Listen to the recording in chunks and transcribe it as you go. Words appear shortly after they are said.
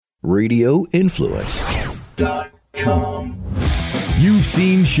RadioInfluence.com. You've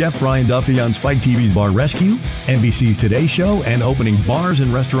seen Chef Brian Duffy on Spike TV's Bar Rescue, NBC's Today Show, and opening bars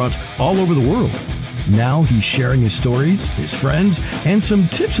and restaurants all over the world. Now he's sharing his stories, his friends, and some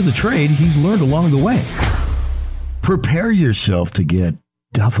tips of the trade he's learned along the way. Prepare yourself to get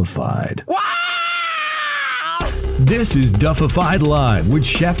Duffified. Wow! This is Duffified Live with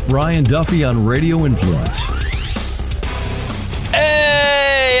Chef Brian Duffy on Radio Influence.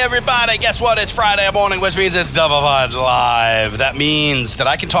 Hey, everybody. Guess what? It's Friday morning, which means it's Duffified Live. That means that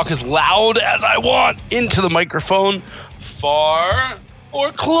I can talk as loud as I want into the microphone, far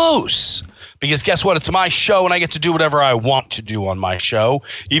or close. Because guess what? It's my show, and I get to do whatever I want to do on my show,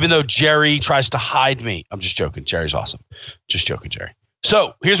 even though Jerry tries to hide me. I'm just joking. Jerry's awesome. Just joking, Jerry.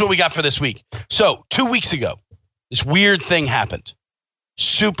 So here's what we got for this week. So 2 weeks ago, this weird thing happened.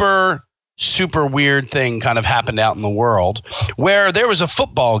 Super weird thing kind of happened out in the world where there was a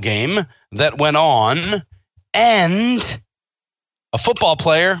football game that went on, and a football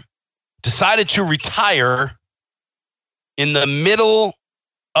player decided to retire in the middle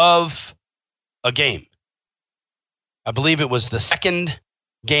of a game. I believe it was the second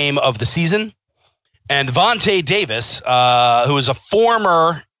game of the season. And Vontae Davis, who is a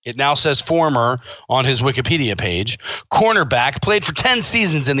former, it now says former on his Wikipedia page, cornerback, played for 10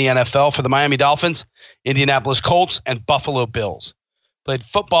 seasons in the NFL for the Miami Dolphins, Indianapolis Colts, and Buffalo Bills. Played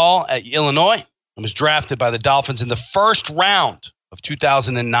football at Illinois and was drafted by the Dolphins in the first round of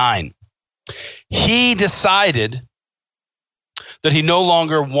 2009. He decided that he no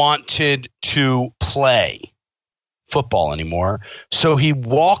longer wanted to play football anymore. So he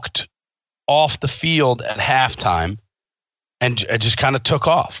walked off the field at halftime and just kind of took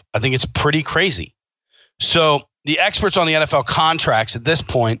off. I think it's pretty crazy. So the experts on the NFL contracts at this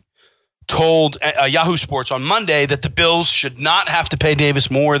point told Yahoo Sports on Monday that the Bills should not have to pay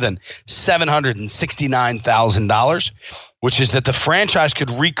Davis more than $769,000, which is that the franchise could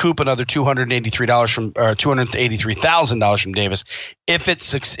recoup another $283,000 from Davis if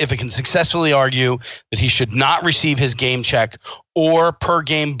it can successfully argue that he should not receive his game check or per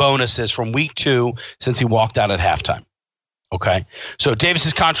game bonuses from week 2 since he walked out at halftime. Okay, so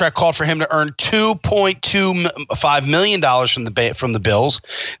Davis's contract called for him to earn $2.25 million from the Bills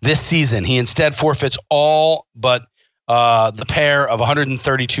this season. He instead forfeits all but the pair of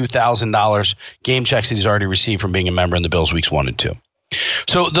 $132,000 game checks that he's already received from being a member in the Bills weeks 1 and 2.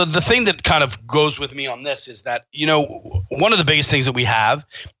 So the thing that kind of goes with me on this is that, you know, one of the biggest things that we have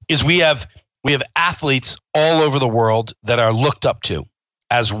is we have athletes all over the world that are looked up to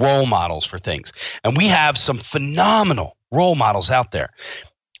as role models for things. And we have some phenomenal role models out there,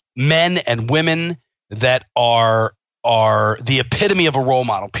 men and women that are the epitome of a role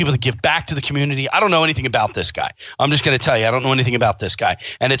model, people that give back to the community. I don't know anything about this guy. I'm just going to tell you, I don't know anything about this guy.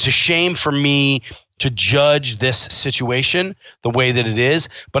 And it's a shame for me to judge this situation the way that it is,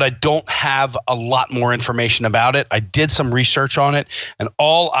 but I don't have a lot more information about it. I did some research on it, and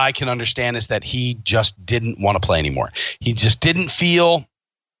all I can understand is that he just didn't want to play anymore. He just didn't feel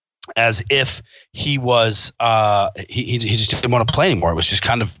as if he was he just didn't want to play anymore. It was just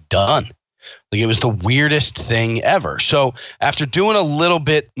kind of done. Like, it was the weirdest thing ever. So after doing a little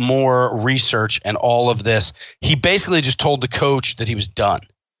bit more research and all of this, he basically just told the coach that he was done.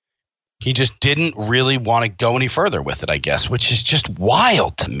 He just didn't really want to go any further with it, I guess, which is just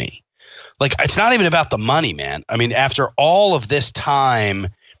wild to me. Like, it's not even about the money, man. I mean, after all of this time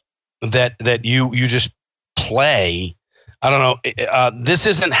that you just play, I don't know. This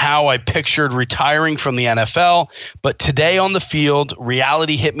isn't how I pictured retiring from the NFL, but today on the field,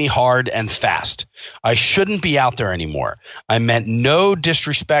 reality hit me hard and fast. I shouldn't be out there anymore. I meant no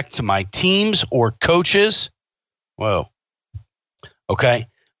disrespect to my teams or coaches. Whoa. Okay.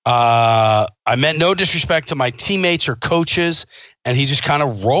 I meant no disrespect to my teammates or coaches, and he just kind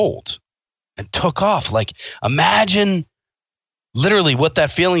of rolled and took off. Like, imagine literally what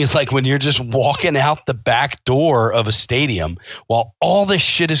that feeling is like when you're just walking out the back door of a stadium while all this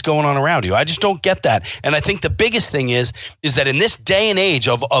shit is going on around you. I just don't get that. And I think the biggest thing is that in this day and age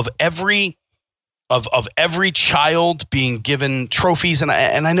of every child being given trophies, and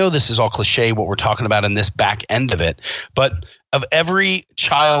I know this is all cliche what we're talking about in this back end of it, but of every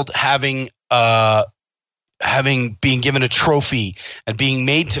child being given a trophy and being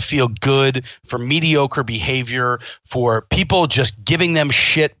made to feel good for mediocre behavior, for people just giving them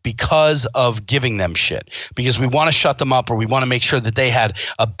shit because of giving them shit, because we want to shut them up or we want to make sure that they had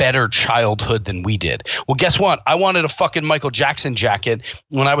a better childhood than we did. Well, guess what? I wanted a fucking Michael Jackson jacket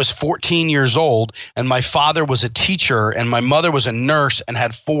when I was 14 years old, and my father was a teacher and my mother was a nurse and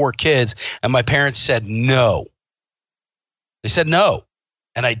had 4 kids, and my parents said no. They said no.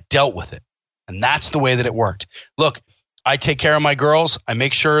 and I dealt with it. And that's the way that it worked. Look, I take care of my girls. I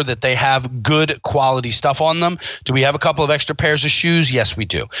make sure that they have good quality stuff on them. Do we have a couple of extra pairs of shoes? Yes, we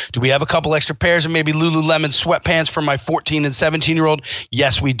do. Do we have a couple extra pairs of maybe Lululemon sweatpants for my 14 and 17-year-old?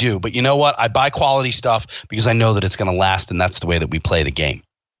 Yes, we do. But you know what? I buy quality stuff because I know that it's going to last, and that's the way that we play the game.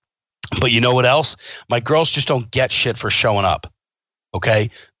 But you know what else? My girls just don't get shit for showing up.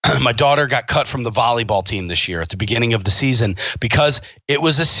 Okay? My daughter got cut from the volleyball team this year at the beginning of the season because it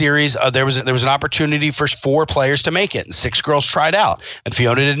was a series. There was an opportunity for 4 players to make it, and 6 girls tried out, and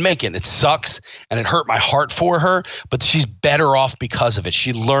Fiona didn't make it. And it sucks, and it hurt my heart for her, but she's better off because of it.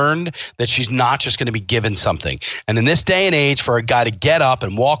 She learned that she's not just going to be given something. And in this day and age, for a guy to get up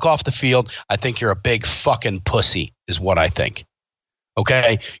and walk off the field, I think you're a big fucking pussy is what I think.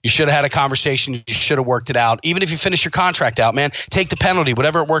 Okay, you should have had a conversation. You should have worked it out. Even if you finish your contract out, man, take the penalty,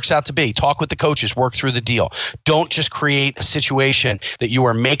 whatever it works out to be. Talk with the coaches, work through the deal. Don't just create a situation that you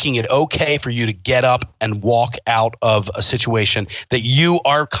are making it okay for you to get up and walk out of a situation that you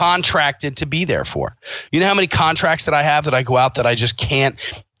are contracted to be there for. You know how many contracts that I have that I go out that I just can't,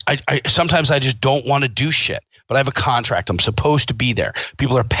 sometimes I just don't want to do shit. But I have a contract. I'm supposed to be there.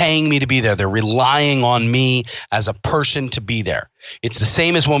 People are paying me to be there. They're relying on me as a person to be there. It's the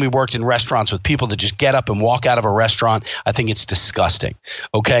same as when we worked in restaurants with people that just get up and walk out of a restaurant. I think it's disgusting.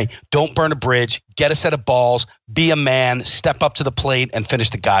 Okay? Don't burn a bridge. Get a set of balls. Be a man. Step up to the plate and finish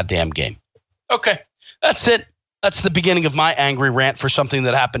the goddamn game. Okay. That's it. That's the beginning of my angry rant for something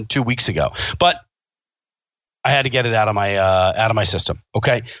that happened 2 weeks ago. But I had to get it out of my system.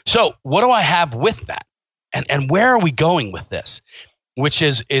 Okay? So what do I have with that? And where are we going with this? Which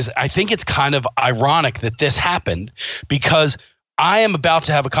is I think it's kind of ironic that this happened because I am about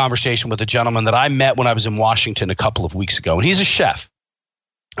to have a conversation with a gentleman that I met when I was in Washington a couple of weeks ago. And he's a chef.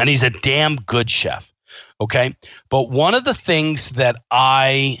 And he's a damn good chef. Okay? But one of the things that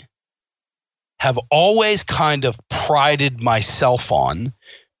I have always kind of prided myself on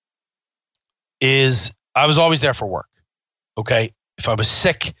is I was always there for work. Okay? If I was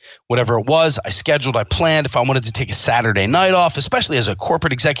sick, whatever it was, I scheduled, I planned. If I wanted to take a Saturday night off, especially as a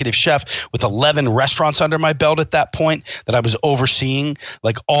corporate executive chef with 11 restaurants under my belt at that point that I was overseeing,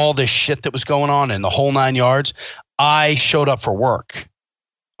 like all this shit that was going on in the whole 9 yards, I showed up for work.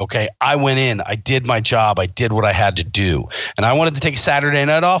 Okay, I went in, I did my job, I did what I had to do. And I wanted to take a Saturday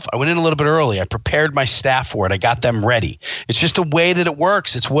night off. I went in a little bit early. I prepared my staff for it. I got them ready. It's just the way that it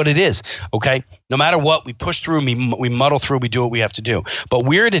works. It's what it is. Okay, no matter what, we push through, we muddle through, we do what we have to do. But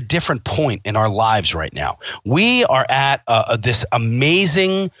we're at a different point in our lives right now. We are at this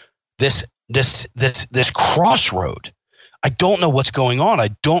amazing, this crossroad. I don't know what's going on. I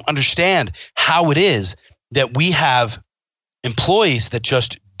don't understand how it is that we have employees that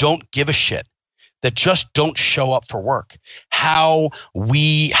just don't give a shit, that just don't show up for work. How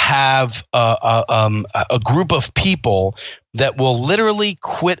we have a group of people that will literally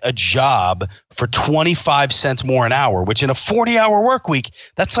quit a job for 25 cents more an hour, which in a 40-hour work week,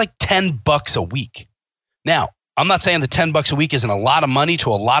 that's like $10 a week. Now, I'm not saying the $10 a week isn't a lot of money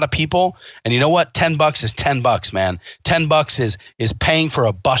to a lot of people. And you know what? $10 is $10, man. $10 is paying for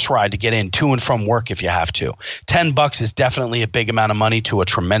a bus ride to get in to and from work if you have to. $10 is definitely a big amount of money to a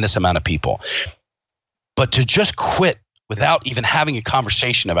tremendous amount of people. But to just quit without even having a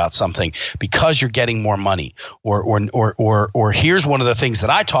conversation about something because you're getting more money, or here's one of the things that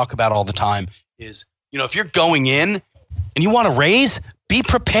I talk about all the time is, you know, if you're going in and you want to raise, be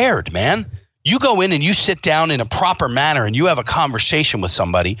prepared, man. You go in and you sit down in a proper manner and you have a conversation with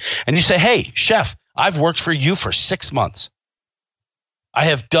somebody and you say, hey, chef, I've worked for you for 6 months. I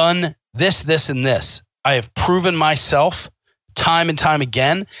have done this, this, and this. I have proven myself time and time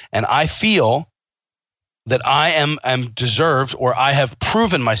again, and I feel that I am deserved, or I have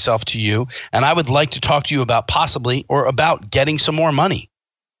proven myself to you, and I would like to talk to you about possibly or about getting some more money.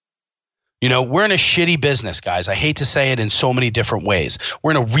 You know, we're in a shitty business, guys. I hate to say it in so many different ways.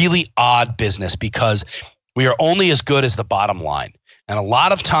 We're in a really odd business because we are only as good as the bottom line. And a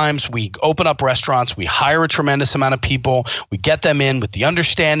lot of times we open up restaurants, we hire a tremendous amount of people, we get them in with the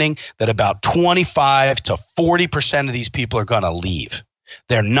understanding that about 25 to 40% of these people are going to leave.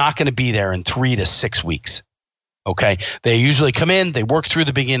 They're not going to be there in 3 to 6 weeks. Okay. They usually come in, they work through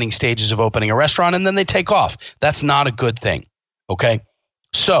the beginning stages of opening a restaurant, and then they take off. That's not a good thing. Okay.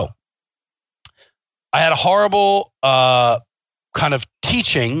 So I had a horrible kind of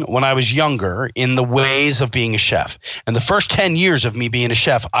teaching when I was younger in the ways of being a chef. And the first 10 years of me being a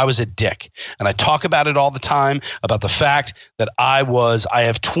chef, I was a dick. And I talk about it all the time, about the fact that I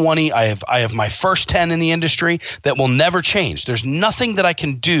have my first 10 in the industry that will never change. There's nothing that I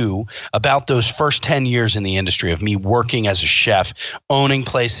can do about those first 10 years in the industry of me working as a chef, owning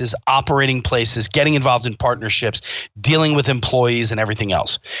places, operating places, getting involved in partnerships, dealing with employees and everything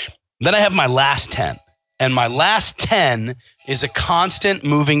else. Then I have my last 10. And my last 10 is a constant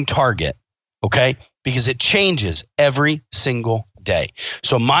moving target, okay? Because it changes every single day.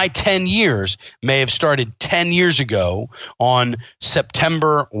 So my 10 years may have started 10 years ago on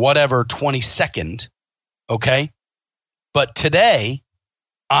September, 22nd, okay? But today,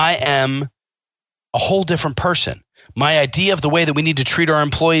 I am a whole different person. My idea of the way that we need to treat our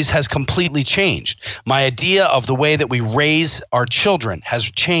employees has completely changed. My idea of the way that we raise our children has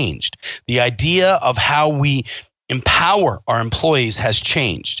changed. The idea of how we empower our employees has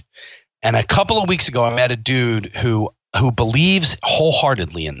changed. And a couple of weeks ago, I met a dude who believes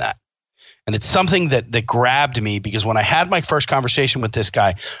wholeheartedly in that. And it's something that grabbed me, because when I had my first conversation with this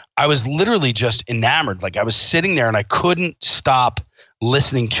guy, I was literally just enamored. Like, I was sitting there and I couldn't stop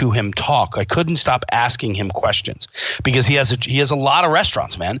listening to him talk. I couldn't stop asking him questions, because he has a lot of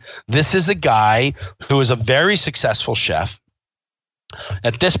restaurants, man. This is a guy who is a very successful chef.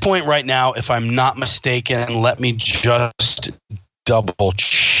 At this point right now, if I'm not mistaken, let me just double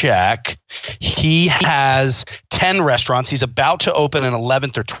check. He has 10 restaurants. He's about to open an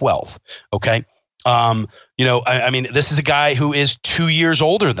 11th or 12th. Okay. I mean, this is a guy who is 2 years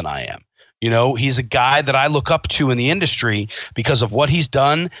older than I am. You know, he's a guy that I look up to in the industry because of what he's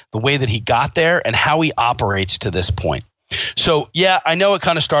done, the way that he got there, and how he operates to this point. So, yeah, I know it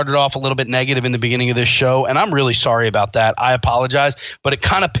kind of started off a little bit negative in the beginning of this show, and I'm really sorry about that. I apologize, but it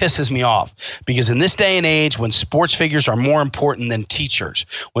kind of pisses me off, because in this day and age, when sports figures are more important than teachers,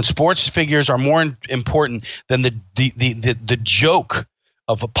 when sports figures are more important than the joke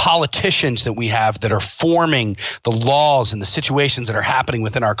of politicians that we have that are forming the laws and the situations that are happening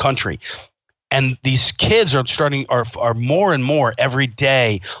within our country. And these kids are more and more every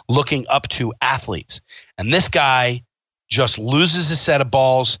day looking up to athletes. And this guy just loses his set of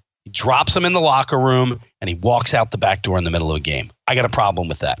balls, he drops them in the locker room, and he walks out the back door in the middle of a game. I got a problem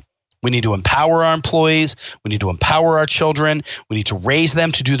with that. We need to empower our employees. We need to empower our children. We need to raise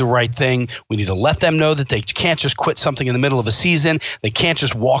them to do the right thing. We need to let them know that they can't just quit something in the middle of a season. They can't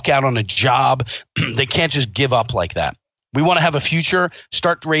just walk out on a job. They can't just give up like that. We want to have a future.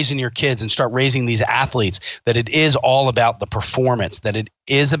 Start raising your kids and start raising these athletes, that it is all about the performance, that it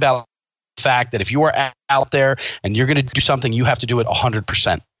is about the fact that if you are out there and you're going to do something, you have to do it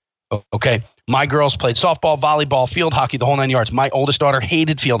 100%. Okay. My girls played softball, volleyball, field hockey, the whole 9 yards. My oldest daughter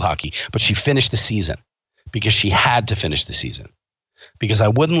hated field hockey, but she finished the season because she had to finish the season, because I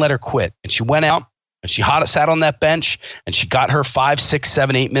wouldn't let her quit. And she went out and she sat on that bench and she got her 5, 6,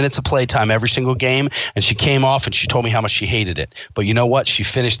 7, 8 minutes of playtime every single game. And she came off and she told me how much she hated it. But you know what? She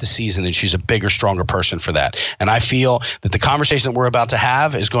finished the season, and she's a bigger, stronger person for that. And I feel that the conversation that we're about to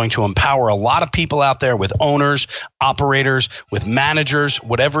have is going to empower a lot of people out there, with owners, operators, with managers,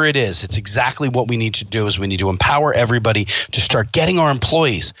 whatever it is. It's exactly what we need to do. Is we need to empower everybody to start getting our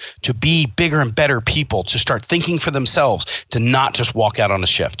employees to be bigger and better people, to start thinking for themselves, to not just walk out on a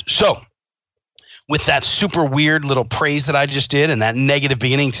shift. So, with that super weird little praise that I just did and that negative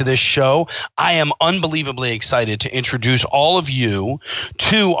beginning to this show, I am unbelievably excited to introduce all of you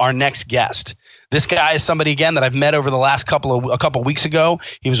to our next guest. This guy is somebody, again, that I've met over the last a couple weeks ago.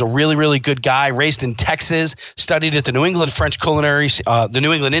 He was a really, really good guy, raised in Texas, studied at the New England the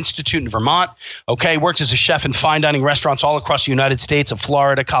New England Institute in Vermont. Okay, worked as a chef in fine dining restaurants all across the United States of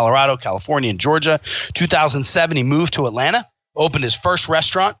Florida, Colorado, California, and Georgia. 2007, he moved to Atlanta, opened his first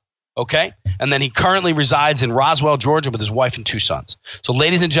restaurant. Okay. And then he currently resides in Roswell, Georgia with his wife and 2 sons. So,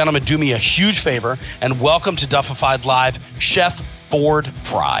 ladies and gentlemen, do me a huge favor and welcome to Duffified Live, Chef Ford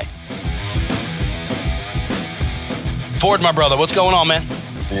Fry. Ford, my brother, what's going on, man?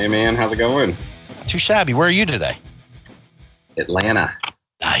 Hey, man. How's it going? Too shabby. Where are you today? Atlanta.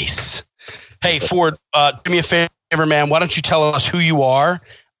 Nice. Hey, Ford, do me a favor, man. Why don't you tell us who you are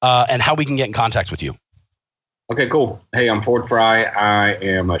and how we can get in contact with you? Okay, cool. Hey, I'm Ford Fry. I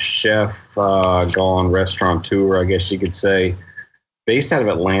am a chef, gone restaurateur, I guess you could say, based out of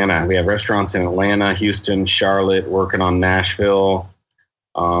Atlanta. We have restaurants in Atlanta, Houston, Charlotte, working on Nashville.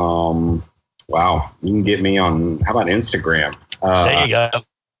 Wow. You can get me on, how about Instagram? There you go.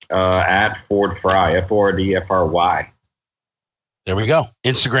 At Ford Fry, FORDFRY. There we go.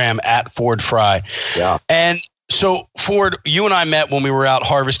 Instagram at Ford Fry. Yeah. And so, Ford, you and I met when we were out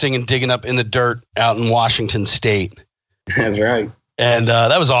harvesting and digging up in the dirt out in Washington State. That's right. And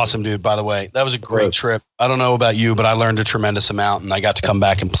that was awesome, dude, by the way. That was a great trip. I don't know about you, but I learned a tremendous amount, and I got to come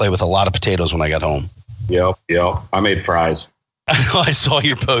back and play with a lot of potatoes when I got home. Yep. I made fries. I know, I saw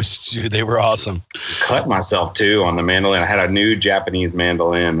your posts, dude. They were awesome. Cut myself, too, on the mandolin. I had a new Japanese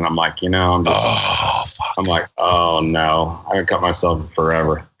mandolin, and I'm like, I'm like, oh, no. I haven't cut myself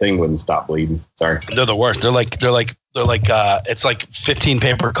forever. Thing wouldn't stop bleeding. Sorry. They're the worst. They're like it's like 15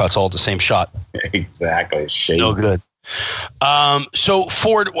 paper cuts all at the same shot. Exactly. No good. So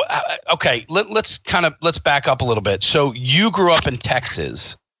Ford, okay, let's back up a little bit. So you grew up in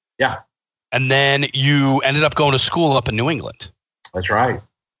Texas. Yeah. And then you ended up going to school up in New England. That's right.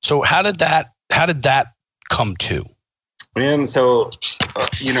 So how did that come to? And so,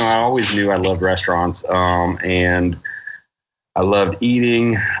 I always knew I loved restaurants, and I loved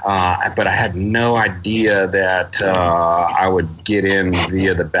eating, but I had no idea that I would get in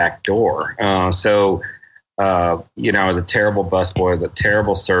via the back door. I was a terrible busboy, I was a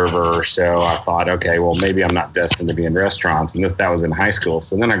terrible server. So I thought, okay, well, maybe I'm not destined to be in restaurants. And that was in high school.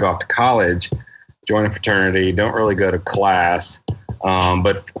 So then I go off to college, join a fraternity, don't really go to class.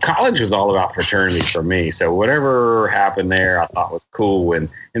 But college was all about fraternity for me. So whatever happened there, I thought was cool. And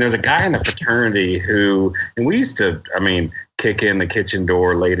there's a guy in the fraternity and we used to, kick in the kitchen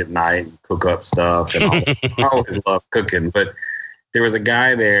door late at night and cook up stuff. And all that. I always loved cooking, but there was a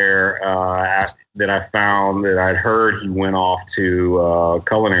guy there that I found that I'd heard he went off to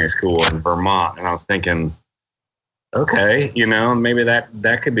culinary school in Vermont. And I was thinking, okay, maybe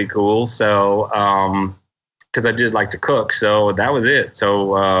that could be cool. So, because I did like to cook. So that was it.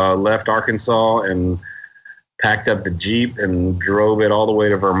 So left Arkansas and packed up the Jeep and drove it all the way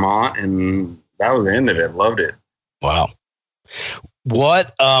to Vermont. And that was the end of it. Loved it. Wow.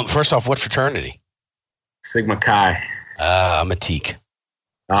 What, first off, what fraternity? Sigma Chi. I'm a Teak.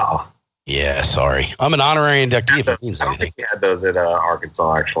 Uh-oh. Yeah, sorry. I'm an honorary inductee if it means anything. I don't think we had those at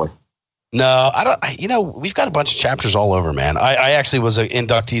Arkansas, actually. No, I don't. We've got a bunch of chapters all over, man. I actually was an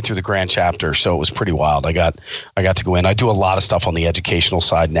inductee through the grand chapter, so it was pretty wild. I got to go in. I do a lot of stuff on the educational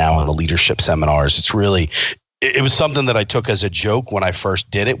side now and the leadership seminars. It was something that I took as a joke when I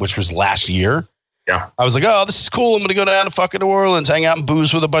first did it, which was last year. Yeah. I was like, oh, this is cool. I'm going to go down to fucking New Orleans, hang out and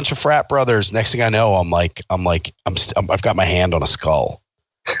booze with a bunch of frat brothers. Next thing I know, I've got my hand on a skull.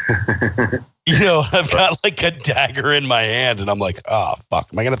 I've got like a dagger in my hand and I'm like, oh, fuck,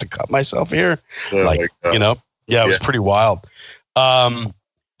 am I going to have to cut myself here? It was pretty wild.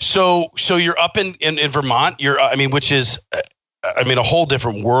 So you're up in Vermont, which is, a whole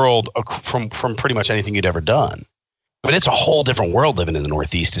different world from pretty much anything you'd ever done. It's a whole different world living in the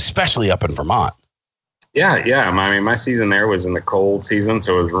Northeast, especially up in Vermont. Yeah. My season there was in the cold season,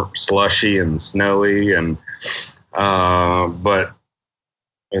 so it was slushy and snowy, and but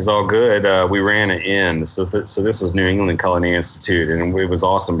it's all good. We ran an inn. So this was New England Culinary Institute, and it was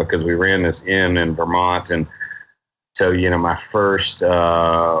awesome because we ran this inn in Vermont, and so my first,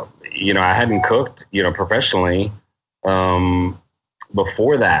 I hadn't cooked, professionally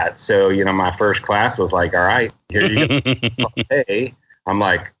before that. So my first class was like, all right, here you go. Hey. I'm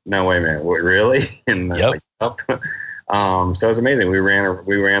like, no, wait a minute, what, really? And yep. So it was amazing. We ran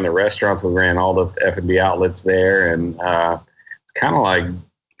the restaurants, we ran all the F&B outlets there, and it's kind of like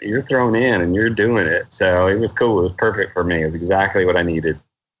you're thrown in and you're doing it. So it was cool. It was perfect for me. It was exactly what I needed.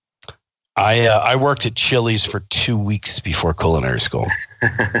 I worked at Chili's for 2 weeks before culinary school.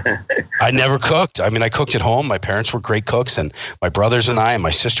 I never cooked. I cooked at home. My parents were great cooks, and my brothers and I and my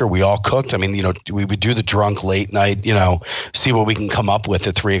sister, we all cooked. We would do the drunk late night, see what we can come up with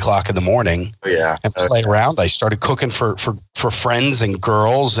at 3:00 in the morning. Yeah. And play around. I started cooking for friends and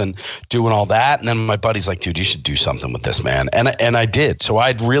girls and doing all that. And then my buddy's like, dude, you should do something with this, man. And I did. So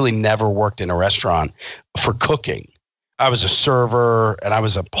I'd really never worked in a restaurant for cooking. I was a server and I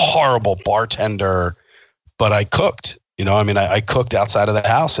was a horrible bartender, but I cooked, I cooked outside of the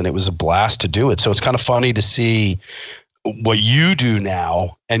house and it was a blast to do it. So it's kind of funny to see what you do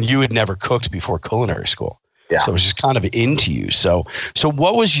now, and you had never cooked before culinary school. Yeah. So it was just kind of into you. So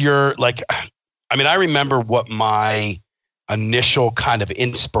what was your, I remember what my initial kind of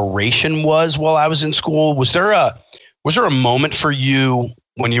inspiration was while I was in school. Was there a moment for you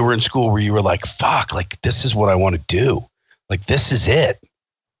when you were in school where you were like, fuck, like this is what I want to do? Like, this is it.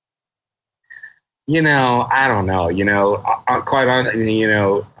 I don't know, quite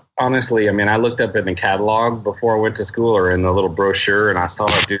honestly, I looked up in the catalog before I went to school, or in the little brochure, and I saw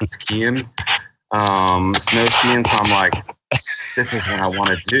a dude skiing, snow skiing. So I'm like, this is what I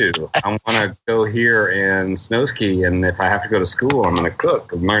want to do. I want to go here and snow ski. And if I have to go to school, I'm going to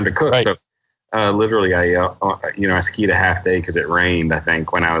cook and learn to cook. Right. So literally, I skied a half day because it rained, I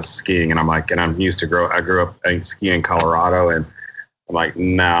think, when I was skiing. And I'm like, and I'm used to I grew up skiing in Colorado, and I'm like,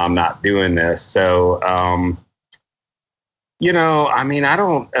 no, I'm not doing this. So, you know, I mean, I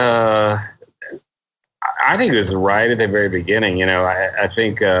don't, I think it was right at the very beginning. You know, I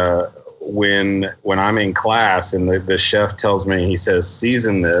think when I'm in class and the chef tells me, he says,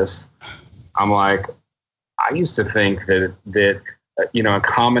 season this, I'm like, I used to think that you know, a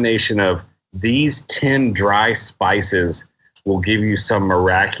combination of these 10 dry spices will give you some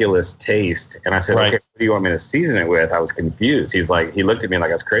miraculous taste. And I said, okay, what do you want me to season it with? I was confused. He looked at me like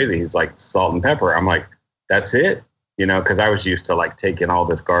I was crazy. He's like, salt and pepper. I'm like, that's it. You know, because I was used to like taking all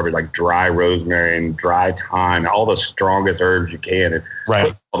this garbage, like dry rosemary and dry thyme, all the strongest herbs you can, and put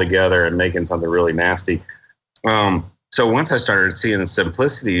it all together and making something really nasty. So once I started seeing the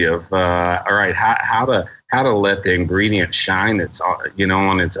simplicity of, all right, how to let the ingredient shine, it's, you know,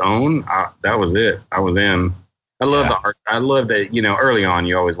 on its own, that was it. I was in. I love the art. I love that, you know, early on,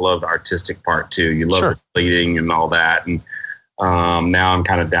 you always love the artistic part too. You love the plating and all that. And now I'm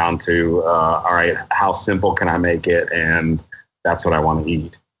kind of down to, all right, how simple can I make it? And that's what I want to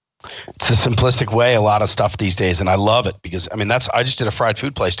eat. It's the simplistic way, a lot of stuff these days. And I love it because, I mean, I just did a fried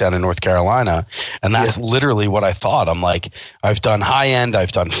food place down in North Carolina. And that's literally what I thought. I'm like, I've done high end,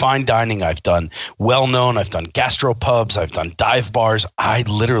 I've done fine dining, I've done well-known, I've done gastropubs, I've done dive bars. I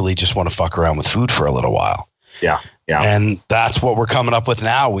literally just want to fuck around with food for a little while. Yeah. Yeah. And that's what we're coming up with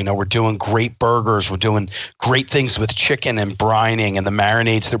now. We know we're doing great burgers. We're doing great things with chicken and brining and the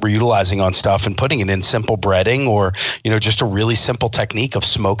marinades that we're utilizing on stuff and putting it in simple breading or, you know, just a really simple technique of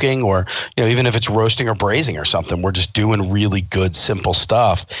smoking or, you know, even if it's roasting or braising or something, we're just doing really good, simple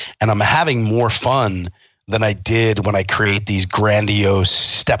stuff. And I'm having more fun than I did when I create these grandiose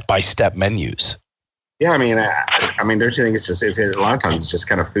step-by-step menus. Yeah, I mean, don't you think it's a lot of times it's just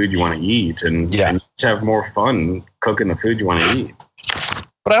kind of food you want to eat, and you just have more fun cooking the food you want to eat.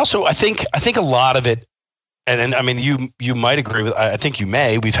 But I think a lot of it, and I mean, you might agree with. I think you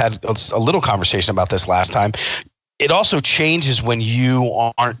may. We've had a little conversation about this last time. It also changes when you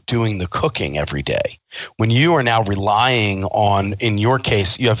aren't doing the cooking every day. When you are now relying on, in your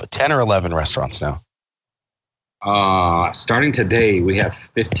case, you have 10 or 11 restaurants now. Starting today, we have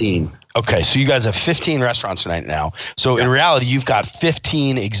 15. Okay, so you guys have 15 restaurants right now. So in reality, you've got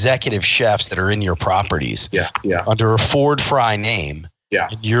 15 executive chefs that are in your properties under a Ford Fry name. Yeah.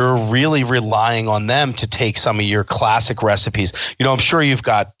 And you're really relying on them to take some of your classic recipes. You know, I'm sure you've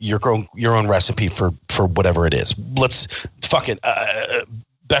got your own recipe for whatever it is. Let's fucking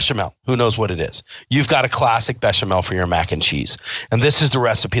bechamel. Who knows what it is? You've got a classic bechamel for your mac and cheese. And this is the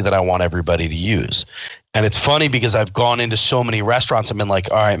recipe that I want everybody to use. And it's funny because I've gone into so many restaurants and been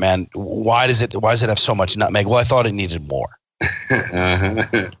like, all right, man, why does it have so much nutmeg? Well, I thought it needed more.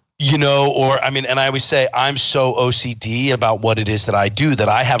 You know, or I mean, and I always say I'm so OCD about what it is that I do that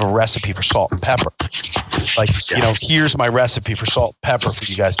I have a recipe for salt and pepper. Like, you know, here's my recipe for salt and pepper for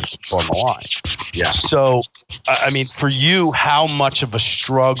you guys to keep on the line. Yeah. So, I mean, for you, how much of a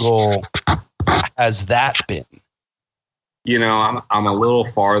struggle has that been? You know, I'm a little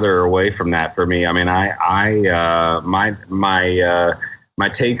farther away from that for me. I mean, my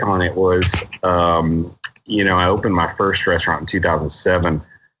take on it was, you know, I opened my first restaurant in 2007,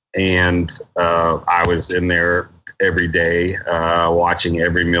 and I was in there every day, watching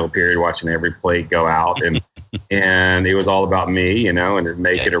every meal period, watching every plate go out, and and it was all about me, you know, and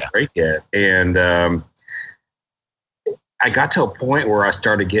make it or break it. And I got to a point where I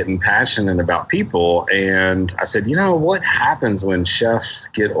started getting passionate about people, and I said, you know, what happens when chefs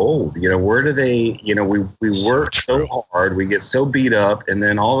get old? You know, where do they, you know, we work so hard, we get so beat up, and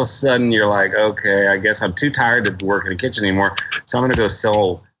then all of a sudden you're like, okay, I guess I'm too tired to work in the kitchen anymore, so I'm going to go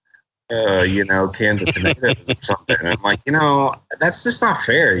sell, you know, cans of tomatoes or something. And I'm like, you know, that's just not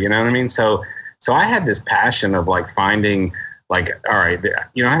fair. You know what I mean? So I had this passion of like finding, like, all right,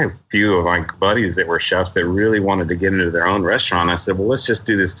 you know, I had a few of my buddies that were chefs that really wanted to get into their own restaurant. I said, well, let's just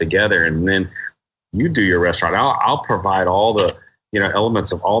do this together. And then you do your restaurant. I'll provide all the, you know,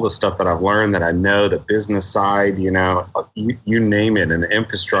 elements of all the stuff that I've learned, that I know, the business side, you know, you name it, and the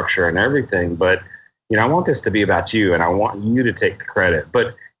infrastructure and everything. But, you know, I want this to be about you, and I want you to take the credit.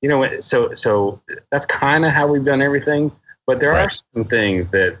 But, you know, so that's kind of how we've done everything. But there are some things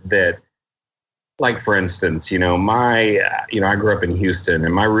that, like, for instance, you know, I grew up in Houston,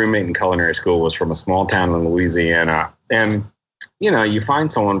 and my roommate in culinary school was from a small town in Louisiana. And, you know, you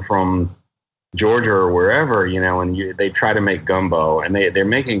find someone from Georgia or wherever, you know, and they try to make gumbo, and they're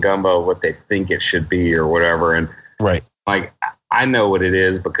making gumbo what they think it should be or whatever. And like, I know what it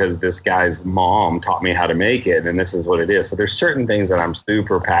is because this guy's mom taught me how to make it, and this is what it is. So there's certain things that I'm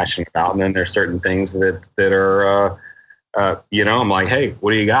super passionate about, and then there's certain things that are, I'm like, hey,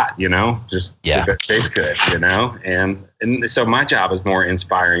 what do you got? Just taste good, and so my job is more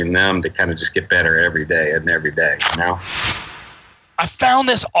inspiring them to kind of just get better every day. I found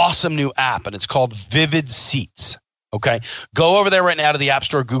this awesome new app, and it's called Vivid Seats. Okay. Go over there right now to the App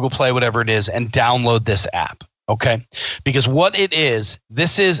Store, Google Play, whatever it is, and download this app. Okay. Because what it is,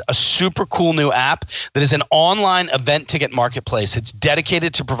 this is a super cool new app that is an online event ticket marketplace. It's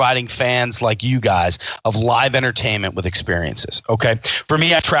dedicated to providing fans like you guys of live entertainment with experiences. Okay. For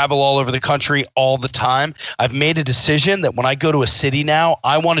me, I travel all over the country all the time. I've made a decision that when I go to a city now,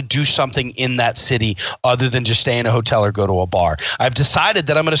 I want to do something in that city other than just stay in a hotel or go to a bar. I've decided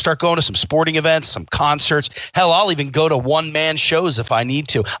that I'm going to start going to some sporting events, some concerts. Hell, I'll even go to one-man shows if I need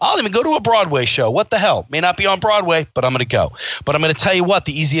to. I'll even go to a Broadway show. What the hell? May not be on Broadway, but I'm going to go. But I'm going to tell you what,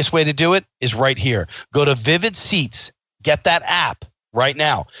 the easiest way to do it is right here. Go to Vivid Seats, get that app right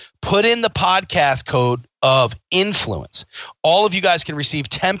now. Put in the podcast code of Influence. All of you guys can receive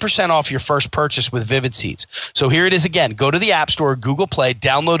 10% off your first purchase with Vivid Seats. So here it is again. Go to the App Store, Google Play,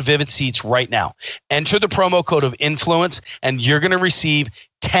 download Vivid Seats right now. Enter the promo code of Influence, and you're going to receive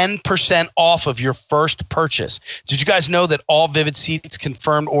 10% off of your first purchase. Did you guys know that all Vivid Seats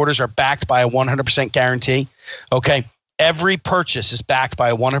confirmed orders are backed by a 100% guarantee? Okay. Every purchase is backed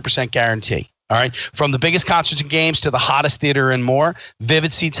by a 100% guarantee. All right. From the biggest concerts and games to the hottest theater and more,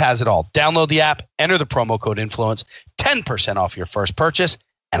 Vivid Seats has it all. Download the app, enter the promo code Influence, 10% off your first purchase,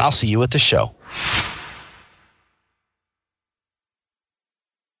 and I'll see you at the show.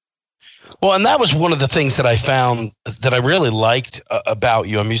 Well, and that was one of the things that I found that I really liked about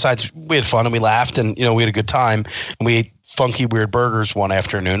you. I mean, besides we had fun and we laughed and, we had a good time and we ate funky, weird burgers one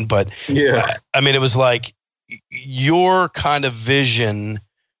afternoon. But yeah, I mean, it was like your kind of vision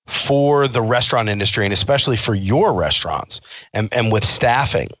for the restaurant industry and especially for your restaurants and with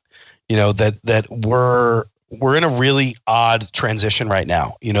staffing, that we're in a really odd transition right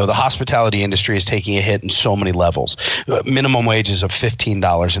now. The hospitality industry is taking a hit in so many levels. Minimum wages of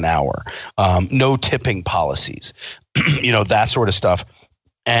 $15 an hour, no tipping policies, that sort of stuff.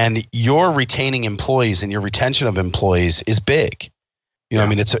 And your retaining employees and your retention of employees is big. I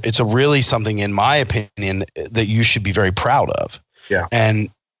mean, it's a really something, in my opinion, that you should be very proud of. Yeah. And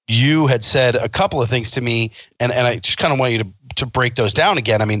you had said a couple of things to me, and I just kind of want you to break those down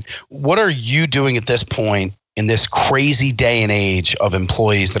again. I mean, what are you doing at this point in this crazy day and age of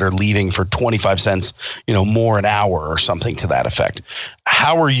employees that are leaving for 25 cents, more an hour or something to that effect?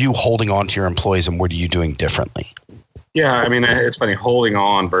 How are you holding on to your employees and what are you doing differently? Yeah, I mean, it's funny, holding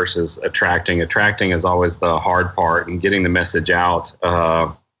on versus attracting. Attracting is always the hard part, and getting the message out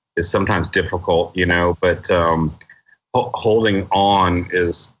is sometimes difficult, but holding on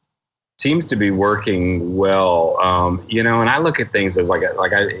seems to be working well, and I look at things as like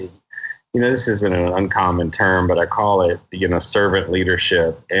this isn't an uncommon term, but I call it, servant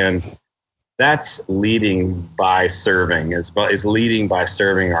leadership. And that's leading by serving. It's leading by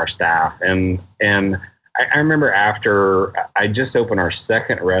serving our staff. And I remember after I just opened our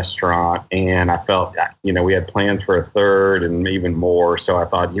second restaurant and I felt, we had plans for a third and even more. So I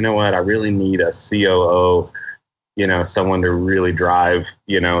thought, I really need a COO, someone to really drive,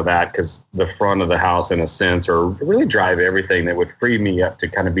 that, because the front of the house in a sense, or really drive everything that would free me up to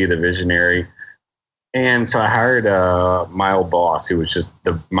kind of be the visionary. And so I hired my old boss, who was just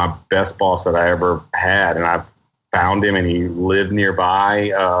my best boss that I ever had. And I found him and he lived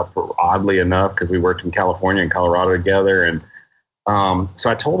nearby, oddly enough, because we worked in California and Colorado together. And so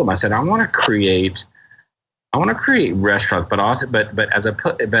I told him, I said, I want to create restaurants, but also, but as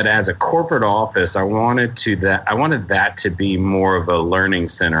a corporate office, I wanted that to be more of a learning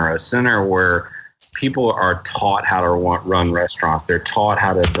center, a center where people are taught how to run restaurants. They're taught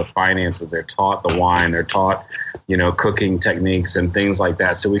how to the finances. They're taught the wine. They're taught, cooking techniques and things like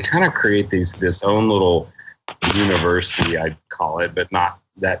that. So we kind of create this own little university, I'd call it, but not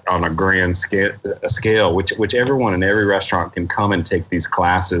that on a grand scale, which everyone in every restaurant can come and take these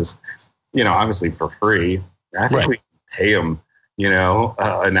classes, obviously for free. I think we pay them,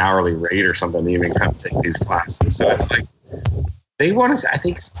 an hourly rate or something to even come take these classes. So it's like they want to. I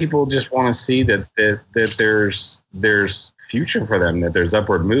think people just want to see that there's future for them, that there's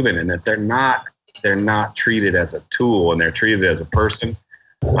upward movement, and that they're not treated as a tool, and they're treated as a person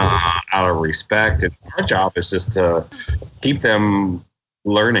out of respect. And our job is just to keep them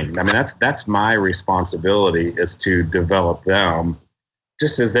learning. I mean, that's my responsibility, is to develop them,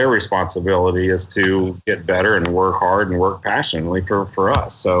 just as their responsibility is to get better and work hard and work passionately for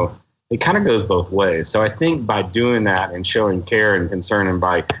us. So it kind of goes both ways. So I think by doing that and showing care and concern, and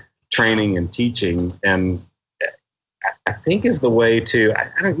by training and teaching, and I think is the way to, I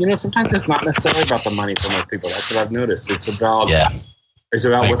don't, sometimes it's not necessarily about the money for most people. That's what I've noticed. It's about what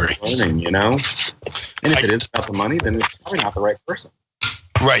they're learning, And if it is about the money, then it's probably not the right person.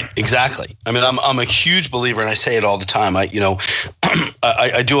 Right, exactly. I mean, I'm a huge believer, and I say it all the time. I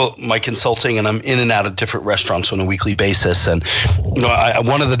do my consulting, and I'm in and out of different restaurants on a weekly basis. And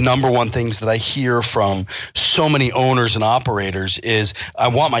one of the number one things that I hear from so many owners and operators is, I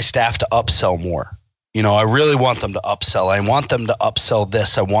want my staff to upsell more. I really want them to upsell. I want them to upsell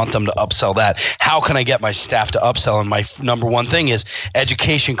this. I want them to upsell that. How can I get my staff to upsell? And my number one thing is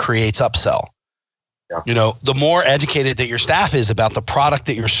education creates upsell. Yeah. The more educated that your staff is about the product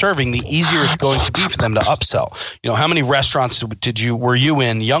that you're serving, the easier it's going to be for them to upsell. How many restaurants were you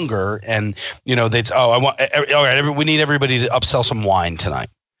in younger? And we need everybody to upsell some wine tonight.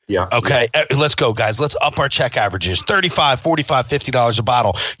 Yeah. Okay. Let's go, guys. Let's up our check averages. $35, $45, $50 a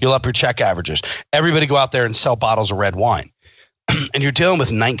bottle. You'll up your check averages. Everybody go out there and sell bottles of red wine. And you're dealing with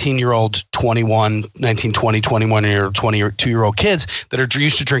 19-year-old, 21, 19, 20, 21-year-old, 22-year-old kids that are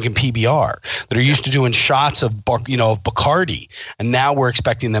used to drinking PBR, that are used to doing shots of Bacardi. And now we're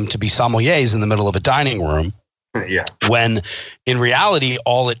expecting them to be sommeliers in the middle of a dining room. Yeah. When in reality,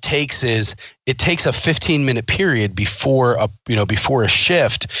 all it takes a 15-minute period before a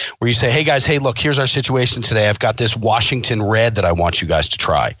shift where you say, hey guys, hey, look, here's our situation today. I've got this Washington Red that I want you guys to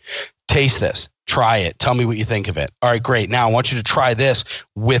try. Taste this, try it. Tell me what you think of it. All right, great. Now I want you to try this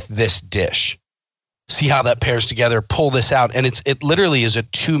with this dish. See how that pairs together, pull this out. And it literally is a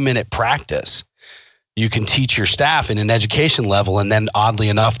 2-minute practice. You can teach your staff in an education level, and then oddly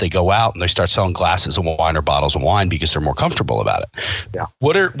enough, they go out and they start selling glasses of wine or bottles of wine because they're more comfortable about it. Yeah.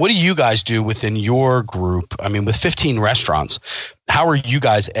 What do you guys do within your group? I mean, with 15 restaurants, how are you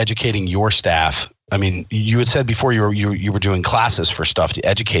guys educating your staff? I mean, you had said before you were doing classes for stuff to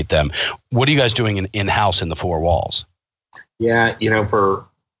educate them. What are you guys doing in-house in the 4 walls? Yeah, we're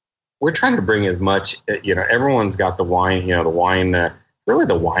trying to bring as much. Everyone's got the wine. The wine. Really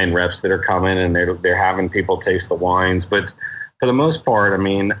the wine reps that are coming, and they're having people taste the wines. But for the most part, I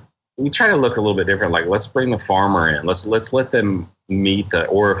mean, we try to look a little bit different. Like, let's bring the farmer in. Let's let them meet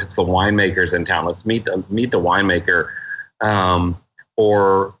or if it's the winemakers in town, let's meet the winemaker,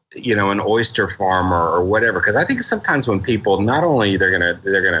 or an oyster farmer or whatever. Because I think sometimes when people, not only they're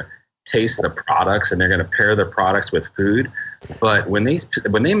gonna taste the products and they're gonna pair the products with food, but when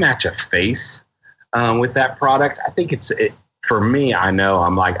they match a face with that product, I think for me, I know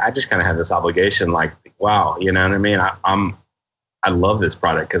I'm like, I just kind of have this obligation, like, wow, you know what I mean? I love this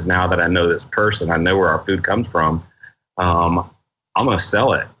product because now that I know this person, I know where our food comes from. I'm going to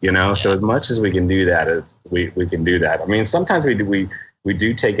sell it, So as much as we can do that, we can do that. I mean, sometimes we do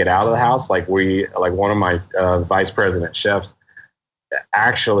take it out of the house. Like one of my vice president chefs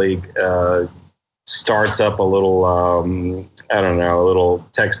actually starts up a little, a little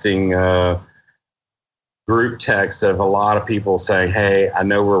texting group text of a lot of people saying, hey, I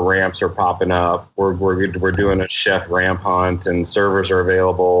know where ramps are popping up. We're doing a chef ramp hunt and servers are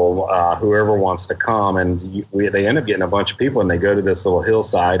available. Whoever wants to come. And they end up getting a bunch of people, and they go to this little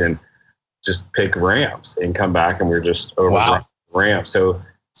hillside and just pick ramps and come back, and we're just over ramps. So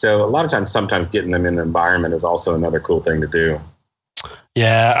a lot of times, sometimes getting them in the environment is also another cool thing to do.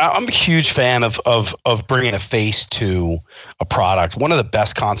 Yeah, I'm a huge fan of bringing a face to a product. One of the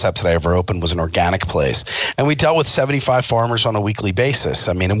best concepts that I ever opened was an organic place. And we dealt with 75 farmers on a weekly basis.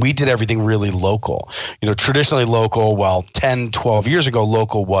 I mean, and we did everything really local. Traditionally local, 10, 12 years ago,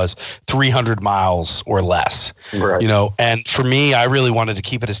 local was 300 miles or less. Right. And for me, I really wanted to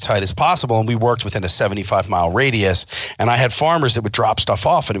keep it as tight as possible. And we worked within a 75-mile radius. And I had farmers that would drop stuff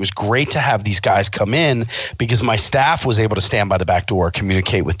off. And it was great to have these guys come in because my staff was able to stand by the back door,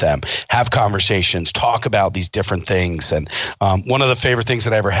 communicate with them, have conversations, talk about these different things. And one of the favorite things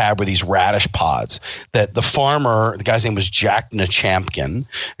that I ever had were these radish pods that the farmer, the guy's name was Jack Nachampkin,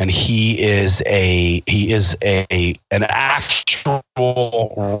 and he is an actual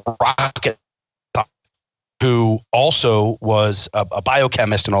rocket who also was a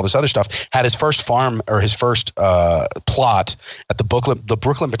biochemist and all this other stuff, had his first farm or his first plot at the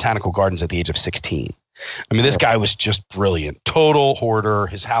Brooklyn Botanical Gardens at the age of 16. I mean, this guy was just brilliant. Total hoarder.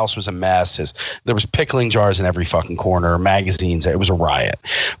 His house was a mess. There was pickling jars in every fucking corner, magazines. It was a riot.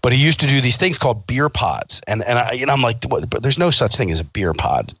 But he used to do these things called beer pods. And I'm like, but there's no such thing as a beer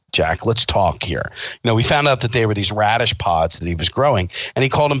pod, Jack. Let's talk here. We found out that they were these radish pods that he was growing. And he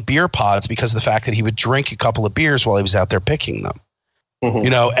called them beer pods because of the fact that he would drink a couple of beers while he was out there picking them.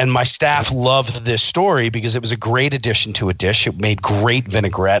 And my staff loved this story because it was a great addition to a dish. It made great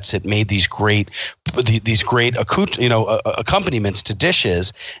vinaigrettes. It made these great accompaniments to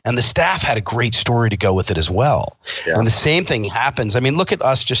dishes. And the staff had a great story to go with it as well. Yeah. And the same thing happens. I mean, look at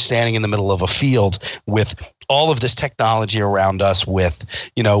us just standing in the middle of a field with all of this technology around us with,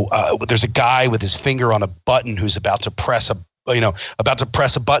 there's a guy with his finger on a button who's about to press a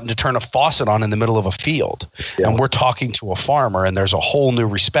button to turn a faucet on in the middle of a field. Yeah. And we're talking to a farmer, and there's a whole new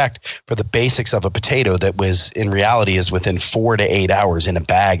respect for the basics of a potato that was in reality is within 4 to 8 hours in a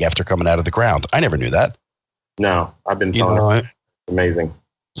bag after coming out of the ground. I never knew that. No, I've been telling amazing.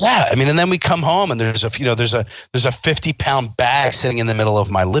 Yeah. I mean, and then we come home and there's a 50-pound bag sitting in the middle of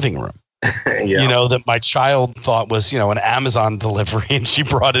my living room. Yeah. That my child thought was, an Amazon delivery, and she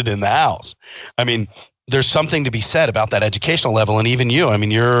brought it in the house. I mean, there's something to be said about that educational level. And even you, I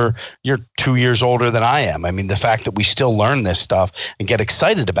mean, you're 2 years older than I am. I mean, the fact that we still learn this stuff and get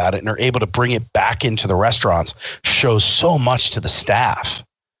excited about it and are able to bring it back into the restaurants shows so much to the staff.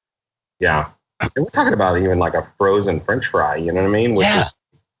 Yeah. And we're talking about even like a frozen French fry, you know what I mean?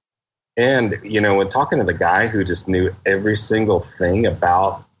 And, when talking to the guy who just knew every single thing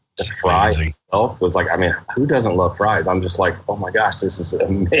about the fry itself was like, I mean, who doesn't love fries? I'm just like, oh my gosh, this is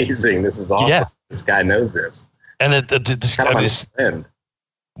amazing. This is awesome. Yeah. This guy knows this. And this kind of my friend.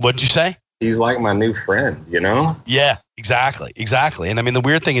 What'd you say? He's like my new friend, Yeah, exactly. And I mean, the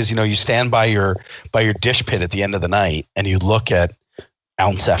weird thing is, you stand by your dish pit at the end of the night and you look at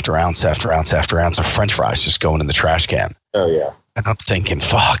ounce after ounce after ounce after ounce of French fries just going in the trash can. Oh yeah. And I'm thinking,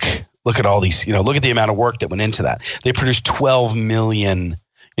 fuck, look at all these, look at the amount of work that went into that. They produced 12 million.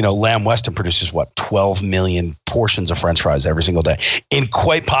 Lamb Weston produces 12 million portions of French fries every single day in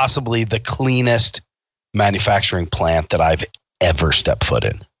quite possibly the cleanest manufacturing plant that I've ever stepped foot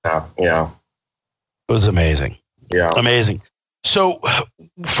in. Yeah. It was amazing. Yeah. Amazing. So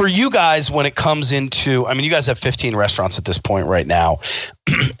for you guys, when it comes into, I mean, you guys have 15 restaurants at this point right now.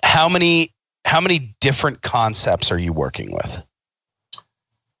 How many different concepts are you working with?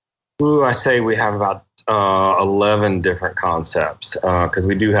 Ooh, I say we have about 11 different concepts because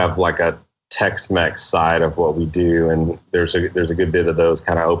we do have like a Tex-Mex side of what we do, and there's a good bit of those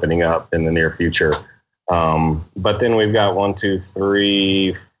kind of opening up in the near future. But then we've got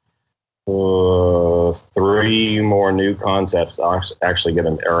 3 more new concepts actually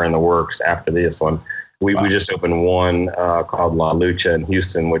are in the works after this one. We just opened one called La Lucha in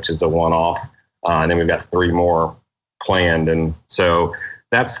Houston, which is a one-off, and then we've got 3 more planned, and so.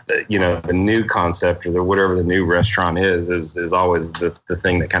 That's the new concept or whatever the new restaurant is always the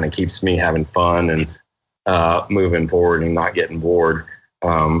thing that kind of keeps me having fun and moving forward and not getting bored.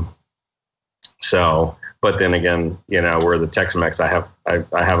 But then again, we're the Tex-Mex. I have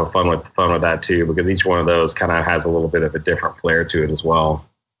a fun with that too, because each one of those kind of has a little bit of a different flair to it as well.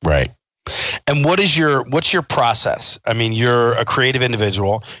 Right. And what's your process? I mean, you're a creative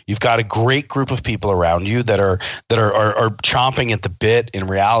individual. You've got a great group of people around you that are chomping at the bit in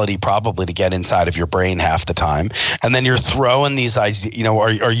reality, probably to get inside of your brain half the time. And then you're throwing these ideas.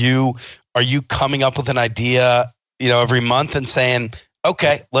 Are you coming up with an idea, every month and saying,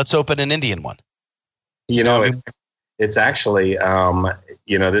 okay, let's open an Indian one? It's actually,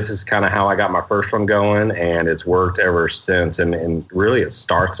 this is kind of how I got my first one going, and it's worked ever since. And really, it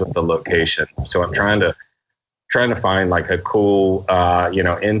starts with the location. So I'm trying to find like a cool,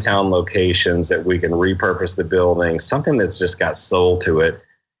 in-town locations that we can repurpose the building, something that's just got soul to it.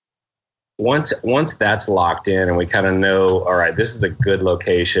 Once that's locked in, and we kind of know, all right, this is a good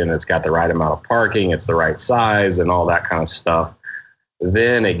location. It's got the right amount of parking. It's the right size, and all that kind of stuff.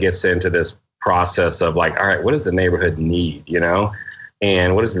 Then it gets into this process of like, all right, what does the neighborhood need,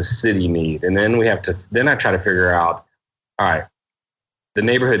 and what does the city need? And then then I try to figure out, all right, the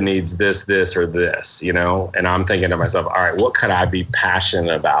neighborhood needs this, or this, and I'm thinking to myself, all right, what could I be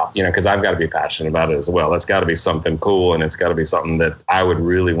passionate about? Because I've got to be passionate about it as well. It's got to be something cool, and it's got to be something that I would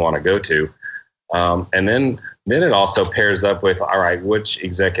really want to go to. And then it also pairs up with, all right, which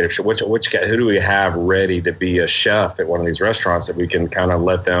executive, who do we have ready to be a chef at one of these restaurants that we can kind of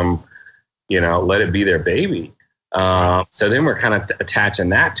let them, let it be their baby. So then we're kind of attaching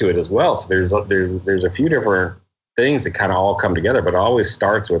that to it as well. So there's a few different things that kind of all come together, but it always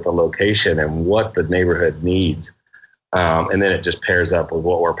starts with the location and what the neighborhood needs. And then it just pairs up with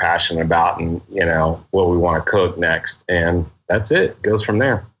what we're passionate about and, what we want to cook next. And that's it. It goes from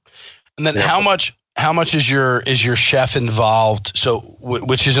there. And then how much is your chef involved? So,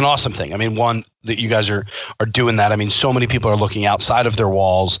 which is an awesome thing. I mean, one, that you guys are doing that. I mean, so many people are looking outside of their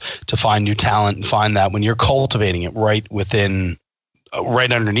walls to find new talent and find that when you're cultivating it right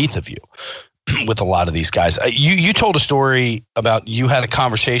underneath of you. with a lot of these guys. You told a story about you had a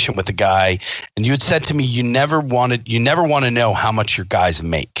conversation with a guy, and you had said to me you never want to know how much your guys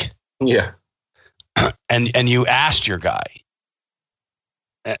make. Yeah. And you asked your guy,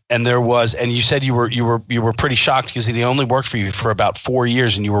 and you said you were pretty shocked because he only worked for you for about 4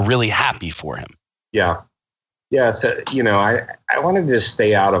 years, and you were really happy for him. Yeah. Yeah. So, I wanted to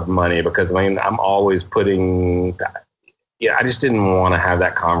stay out of money because I'm always I just didn't want to have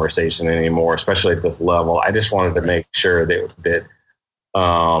that conversation anymore, especially at this level. I just wanted to make sure that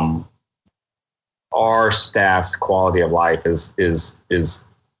our staff's quality of life is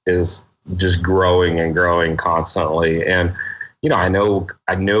just growing and growing constantly. And, I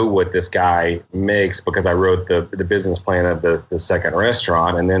know what this guy makes because I wrote the business plan of the second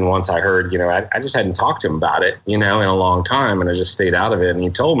restaurant. And then once I heard, I just hadn't talked to him about it, in a long time. And I just stayed out of it. And he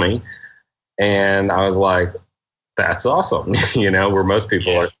told me, and I was like, that's awesome. Where most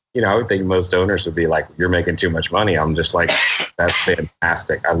people are, I would think most owners would be like, you're making too much money. I'm just like, that's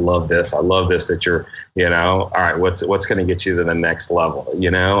fantastic. I love this. I love this that you're, all right, what's going to get you to the next level?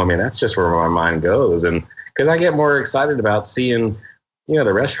 That's just where my mind goes. And because I get more excited about seeing,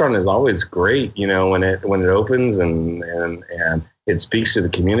 the restaurant is always great, when it opens and it speaks to the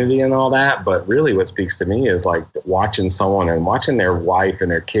community and all that. But really what speaks to me is like watching someone and watching their wife and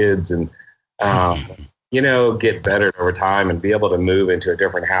their kids and, get better over time and be able to move into a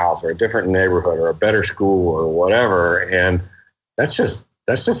different house or a different neighborhood or a better school or whatever. And that's just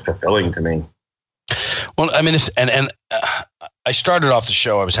fulfilling to me. Well, I started off the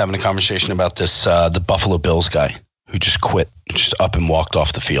show. I was having a conversation about this, the Buffalo Bills guy who just quit, just up and walked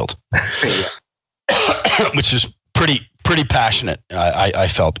off the field, which is pretty passionate. I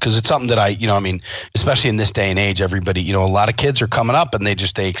felt because it's something that especially in this day and age, everybody, a lot of kids are coming up and they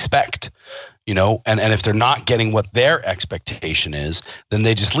expect, and if they're not getting what their expectation is, then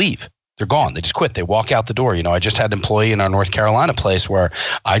they just leave. They're gone. They just quit. They walk out the door. I just had an employee in our North Carolina place where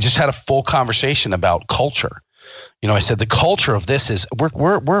I just had a full conversation about culture. I said, the culture of this is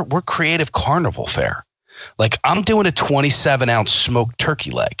we're Creative Carnival Fare. Like I'm doing a 27-ounce smoked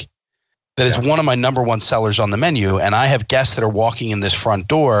turkey leg. That is one of my number one sellers on the menu. And I have guests that are walking in this front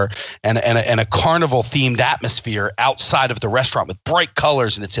door and a carnival themed atmosphere outside of the restaurant with bright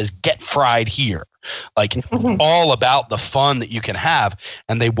colors. And it says, get fried here. Like all about the fun that you can have.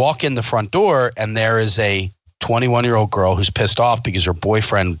 And they walk in the front door and there is a 21-year-old girl who's pissed off because her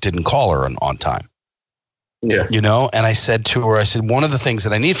boyfriend didn't call her on time. Yeah. And I said to her, one of the things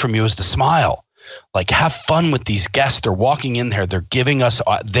that I need from you is to smile. Like, have fun with these guests. They're walking in here. They're giving us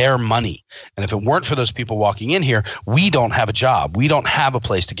their money. And if it weren't for those people walking in here, we don't have a job. We don't have a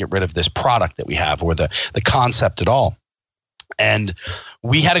place to get rid of this product that we have or the concept at all. And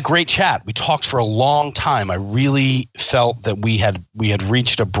we had a great chat. We talked for a long time. I really felt that we had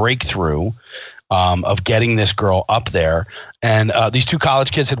reached a breakthrough of getting this girl up there. And these two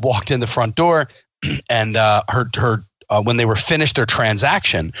college kids had walked in the front door and her when they were finished their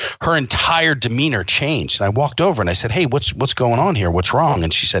transaction, her entire demeanor changed. And I walked over and I said, hey, what's going on here? What's wrong?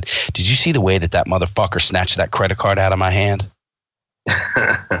 And she said, did you see the way that motherfucker snatched that credit card out of my hand?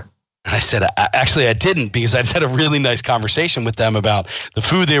 And I said, actually, I didn't, because I just had a really nice conversation with them about the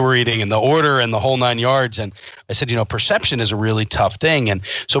food they were eating and the order and the whole 9 yards. And I said, perception is a really tough thing. And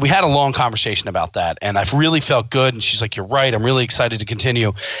so we had a long conversation about that. And I've really felt good. And she's like, you're right. I'm really excited to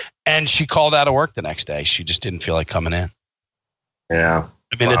continue. And she called out of work the next day. She just didn't feel like coming in. Yeah. Wow.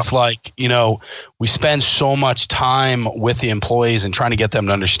 It's like, we spend so much time with the employees and trying to get them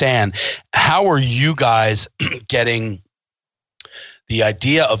to understand. How are you guys getting the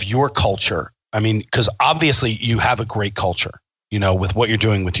idea of your culture? Because obviously you have a great culture, with what you're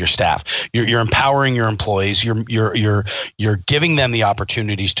doing with your staff. You're empowering your employees. You're giving them the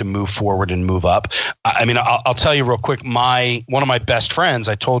opportunities to move forward and move up. I'll tell you real quick. One of my best friends,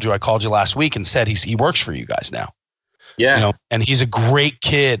 I told you, I called you last week and said he works for you guys now. Yeah. And he's a great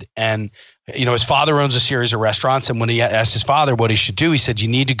kid. And, his father owns a series of restaurants. And when he asked his father what he should do, he said, you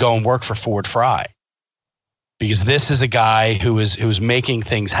need to go and work for Ford Fry. Because this is a guy who's making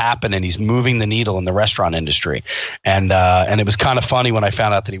things happen and he's moving the needle in the restaurant industry. And it was kind of funny when I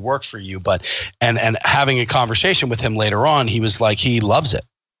found out that he worked for you, and having a conversation with him later on, he was like, he loves it.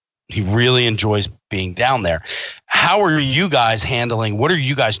 He really enjoys being down there. How are you guys handling, what are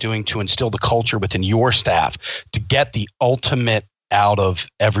you guys doing to instill the culture within your staff to get the ultimate out of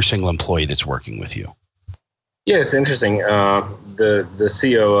every single employee that's working with you? Yeah, it's interesting. The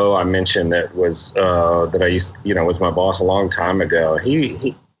COO I mentioned that was that I used, was my boss a long time ago.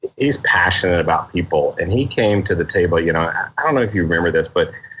 He's passionate about people, and he came to the table. I don't know if you remember this,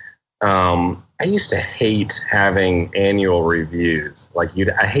 but I used to hate having annual reviews.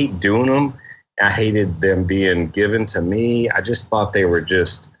 I hate doing them, I hated them being given to me. I just thought they were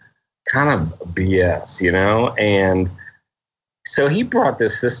just kind of BS, and so he brought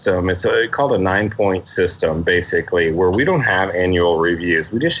this system. It's called a 9-point system, basically, where we don't have annual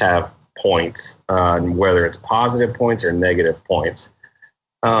reviews. We just have points, whether it's positive points or negative points.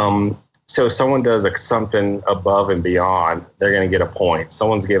 So if someone does something above and beyond, they're going to get a point.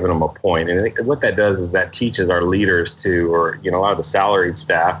 Someone's giving them a point. And what that does is that teaches our leaders or a lot of the salaried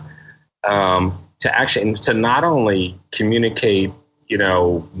staff, to not only communicate,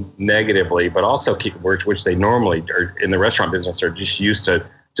 negatively, but also which they normally are in the restaurant business are just used to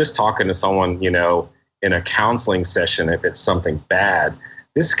just talking to someone, in a counseling session if it's something bad.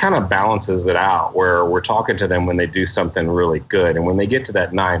 This kind of balances it out where we're talking to them when they do something really good. And when they get to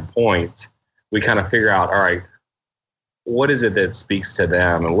that 9 points, we kind of figure out, all right, what is it that speaks to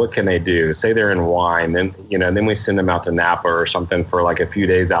them and what can they do? Say they're in wine, then, then we send them out to Napa or something for like a few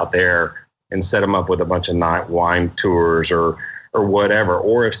days out there and set them up with a bunch of wine tours or whatever.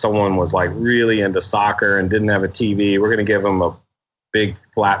 Or if someone was like really into soccer and didn't have a TV, we're going to give them a big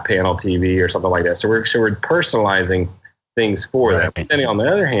flat panel TV or something like that. So we're personalizing things for them. But then on the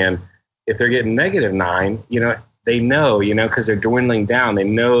other hand, if they're getting -9, they know, because they're dwindling down. They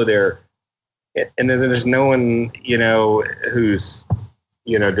know and then there's no one, who's,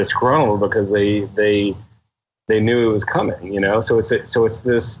 disgruntled because they knew it was coming, So it's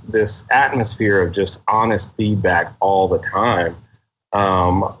this atmosphere of just honest feedback all the time,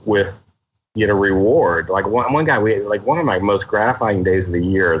 with reward. Like one guy, one of my most gratifying days of the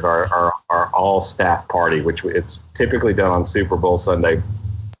year is our all staff party, which it's typically done on Super Bowl Sunday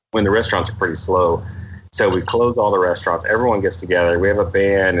when the restaurants are pretty slow. So we close all the restaurants. Everyone gets together. We have a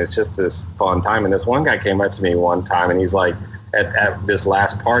band. It's just this fun time. And this one guy came up to me one time, and he's like, at this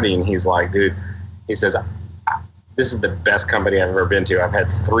last party, and he's like, dude, he says, this is the best company I've ever been to. I've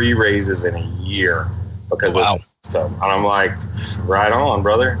had 3 raises in a year because of this stuff. And I'm like, right on,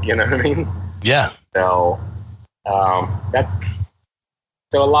 brother. You know what I mean? Yeah. So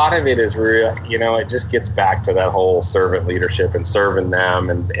so a lot of it is real, it just gets back to that whole servant leadership and serving them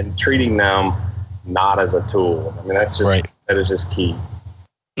and treating them not as a tool. I mean, that's just right. That is just key.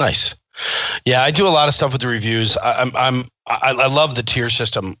 Nice. Yeah, I do a lot of stuff with the reviews. I love the tier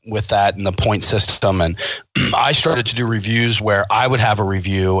system with that and the point system. And I started to do reviews where I would have a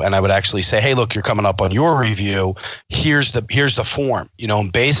review and I would actually say, hey, look, you're coming up on your review. Here's the form,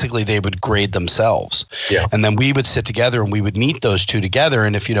 and basically they would grade themselves. Yeah. And then we would sit together and we would meet those two together.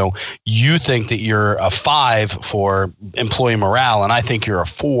 And if, you think that you're a 5 for employee morale and I think you're a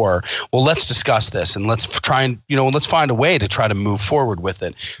 4, well, let's discuss this and let's try and, let's find a way to try to move forward with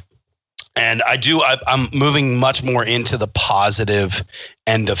it. And I'm moving much more into the positive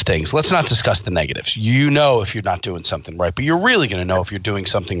end of things. Let's not discuss the negatives. If you're not doing something right, but you're really going to know if you're doing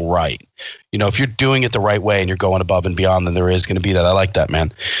something right. If you're doing it the right way and you're going above and beyond, then there is going to be that. I like that,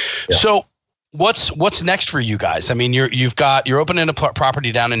 man. Yeah. So what's next for you guys? I mean, you're opening a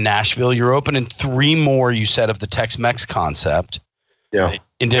property down in Nashville. You're opening 3 more, you said, of the Tex-Mex concept. Yeah.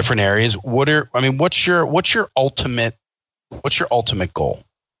 In different areas. What's your ultimate goal?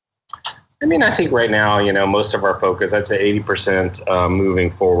 I mean, I think right now, most of our focus, I'd say 80%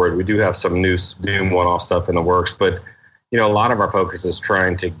 moving forward. We do have some new one-off stuff in the works, but, a lot of our focus is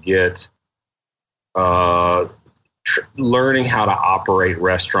trying to get learning how to operate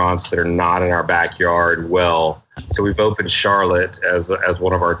restaurants that are not in our backyard well. So we've opened Charlotte as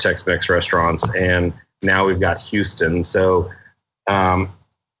one of our Tex-Mex restaurants, and now we've got Houston. So,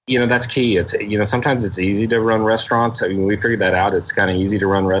 that's key. It's, sometimes it's easy to run restaurants. I mean, we figured that out. It's kind of easy to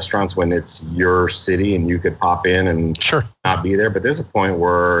run restaurants when it's your city and you could pop in and not be there. But there's a point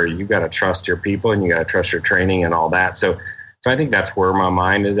where you got to trust your people and you got to trust your training and all that. So I think that's where my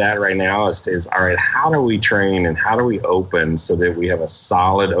mind is at right now is all right, how do we train and how do we open so that we have a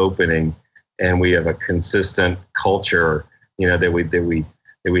solid opening and we have a consistent culture, that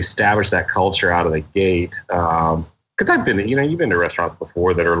we establish that culture out of the gate. Because I've been, you've been to restaurants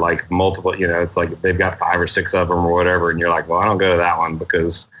before that are like multiple, it's like they've got 5 or 6 of them or whatever. And you're like, well, I don't go to that one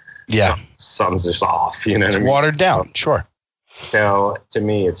because something's just off, It's watered down. Sure. So to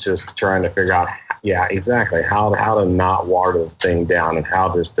me, it's just trying to figure out, exactly how to not water the thing down and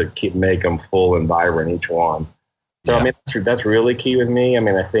how just to make them full and vibrant, each one. So, I mean, that's really key with me. I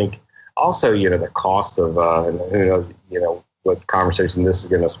mean, I think also, the cost of, what conversation this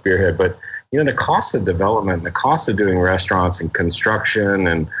is going to spearhead, but the cost of development, the cost of doing restaurants and construction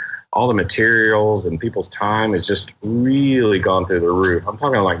and all the materials and people's time has just really gone through the roof. I'm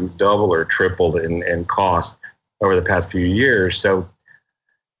talking like double or tripled in cost over the past few years. So,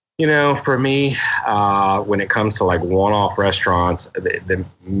 For me, when it comes to like one-off restaurants,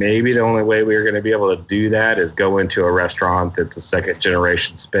 maybe the only way we're going to be able to do that is go into a restaurant that's a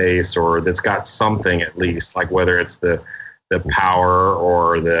second-generation space, or that's got something at least, like whether it's the power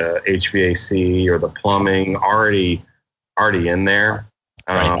or the HVAC or the plumbing already in there,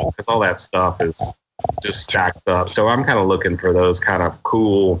 because all that stuff is just stacked up. So I'm kind of looking for those kind of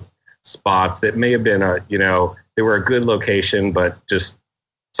cool spots that may have been they were a good location, but just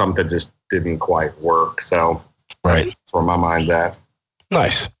something just didn't quite work. So that's where my mind's at.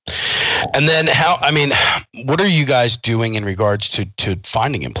 Nice. And then what are you guys doing in regards to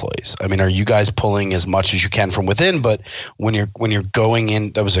finding employees? I mean, are you guys pulling as much as you can from within? But when you're going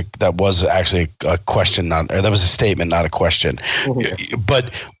in, that was actually a question, that was a statement, not a question. Mm-hmm.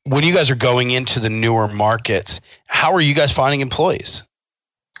 But when you guys are going into the newer markets, how are you guys finding employees?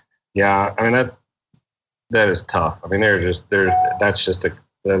 Yeah, I mean that is tough. I mean, there's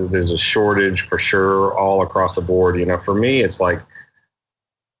a shortage for sure all across the board. For me, it's like,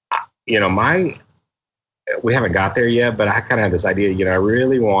 we haven't got there yet, but I kind of have this idea, I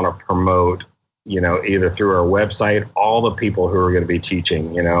really want to promote, either through our website, all the people who are going to be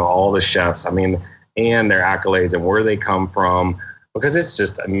teaching, all the chefs, and their accolades and where they come from, because it's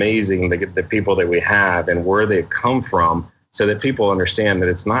just amazing the people that we have and where they've come from, so that people understand that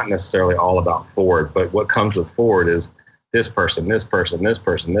it's not necessarily all about Ford, but what comes with Ford is this person, this person, this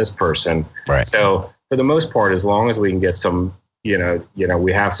person, this person. Right. So for the most part, as long as we can get some,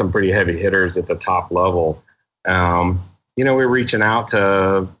 we have some pretty heavy hitters at the top level. We're reaching out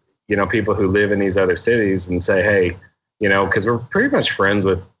to, people who live in these other cities and say, hey, because we're pretty much friends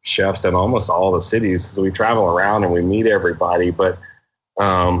with chefs in almost all the cities. So we travel around and we meet everybody. But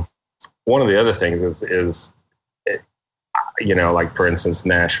one of the other things is like for instance,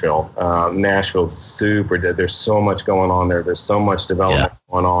 Nashville. Nashville's super dead. There's so much going on there. There's so much development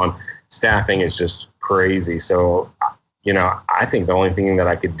going on. Staffing is just crazy. So, I think the only thing that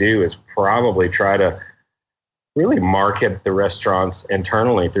I could do is probably try to really market the restaurants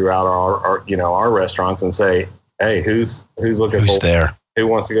internally throughout our restaurants and say, hey, who's looking for there? Who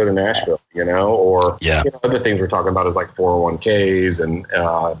wants to go to Nashville? Or other things we're talking about is like 401ks and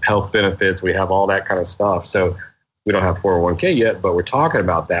health benefits. We have all that kind of stuff. So we don't have 401k yet, but we're talking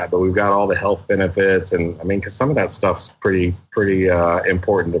about that. But we've got all the health benefits, and because some of that stuff's pretty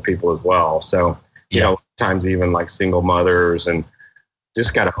important to people as well. So times even like single mothers, and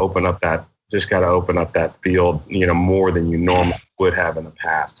just got to open up that field, more than you normally would have in the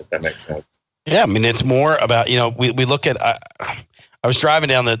past, if that makes sense. Yeah, it's more about we look at. I was driving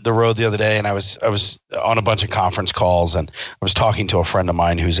down the road the other day, and I was on a bunch of conference calls, and I was talking to a friend of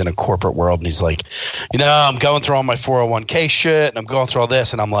mine who's in a corporate world, and he's like, I'm going through all my 401k shit, and I'm going through all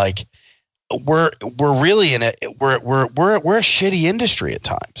this, and I'm like, we're really in it. We're a shitty industry at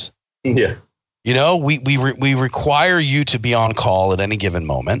times. Yeah. We require you to be on call at any given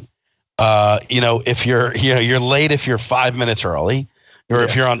moment. If you're late, if you're 5 minutes early, or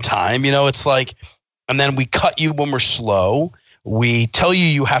if you're on time, it's like, and then we cut you when we're slow. We tell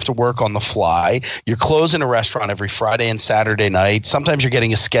you have to work on the fly. You're closing a restaurant every Friday and Saturday night. Sometimes you're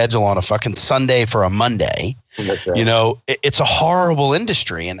getting a schedule on a fucking Sunday for a Monday. That's right. It's a horrible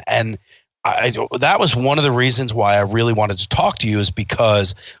industry. And that was one of the reasons why I really wanted to talk to you, is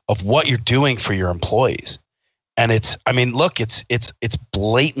because of what you're doing for your employees. And it's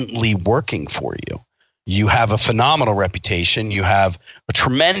blatantly working for you. You have a phenomenal reputation. You have a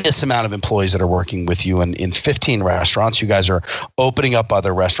tremendous amount of employees that are working with you in 15 restaurants. You guys are opening up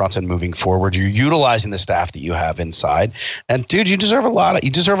other restaurants and moving forward. You're utilizing the staff that you have inside. And dude, you deserve a lot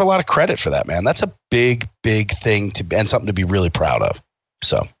of credit for that, man. That's a big, big thing and something to be really proud of.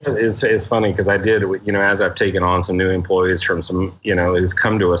 So it's funny because I did, as I've taken on some new employees from some, who's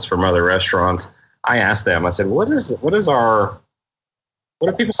come to us from other restaurants, I asked them, I said, what do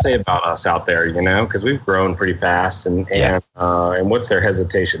people say about us out there, because we've grown pretty fast, and what's their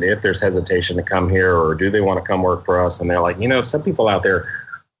hesitation, if there's hesitation to come here, or do they want to come work for us? And they're like, some people out there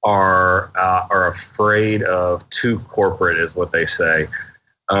are afraid of too corporate, is what they say.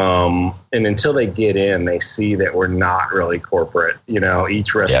 And until they get in, they see that we're not really corporate.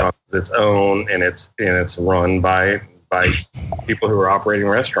 Each restaurant is its own, and it's run by people who are operating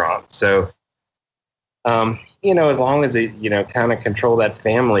restaurants. So, as long as it, kind of control that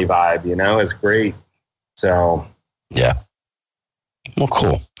family vibe, is great. So, yeah. Well,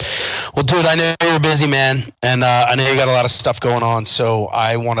 cool. Well, dude, I know you're a busy man, and I know you got a lot of stuff going on. So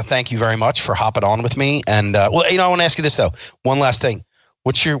I want to thank you very much for hopping on with me. And I want to ask you this though. One last thing.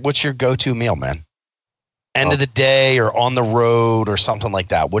 What's your go-to meal, man? End of the day or on the road or something like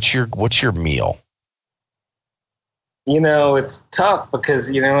that. What's your meal? It's tough because,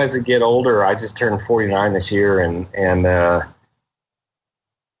 as we get older, I just turned 49 this year, and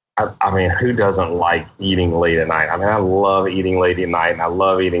I mean, who doesn't like eating late at night? I mean, I love eating late at night, and I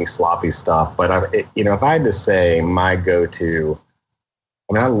love eating sloppy stuff. But if I had to say my go-to,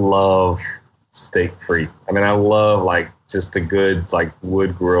 I mean, I love steak free. I mean, I love like just a good like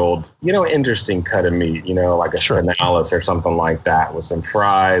wood grilled, interesting cut of meat, like a spinalis or something like that with some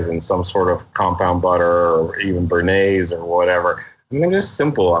fries and some sort of compound butter or even béarnaise or whatever. I mean, just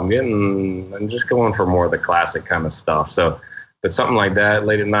simple. I'm just going for more of the classic kind of stuff. So, but something like that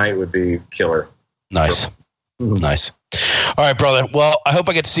late at night would be killer. Nice. Nice. All right, brother. Well, I hope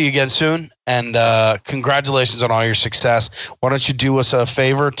I get to see you again soon. And congratulations on all your success. Why don't you do us a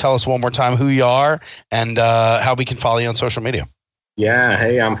favor? Tell us one more time who you are and how we can follow you on social media. Yeah.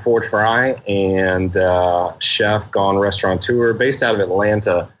 Hey, I'm Ford Fry and chef gone restaurateur based out of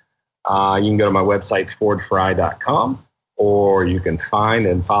Atlanta. You can go to my website, fordfry.com, or you can find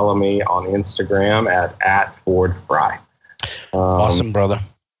and follow me on Instagram at Ford Fry. Awesome, brother.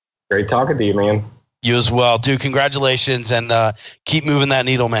 Great talking to you, man. You as well, dude. Congratulations, and keep moving that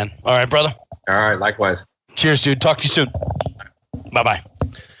needle, man. All right, brother. All right, likewise. Cheers, dude. Talk to you soon. Bye-bye.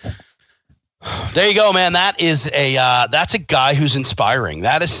 There you go, man. That's a guy who's inspiring.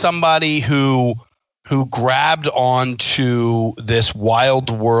 That is somebody who grabbed onto this wild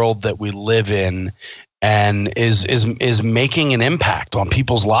world that we live in and is making an impact on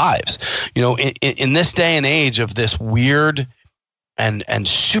people's lives. In this day and age of this weird and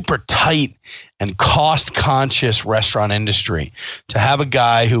super tight and cost conscious restaurant industry, to have a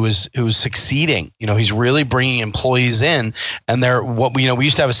guy who is succeeding, he's really bringing employees in, and we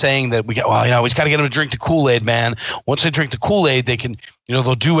used to have a saying that we just got to get them to drink the Kool-Aid, man. Once they drink the Kool-Aid, they can,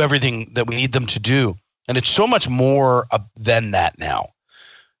 they'll do everything that we need them to do. And it's so much more than that now.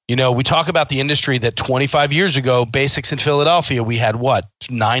 We talk about the industry that 25 years ago, Basics in Philadelphia, we had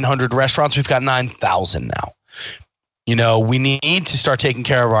 900 restaurants. We've got 9,000 now. We need to start taking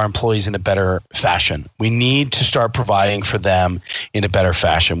care of our employees in a better fashion. We need to start providing for them in a better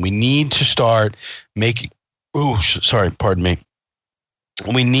fashion. We need to start making, pardon me.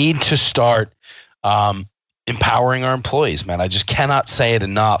 We need to start empowering our employees, man. I just cannot say it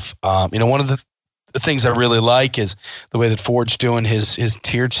enough. One of the things I really like is the way that Ford's doing his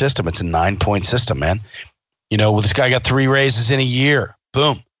tiered system. It's a 9-point system, man. This guy got 3 raises in a year.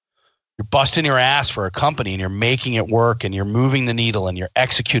 Boom. You're busting your ass for a company and you're making it work and you're moving the needle and you're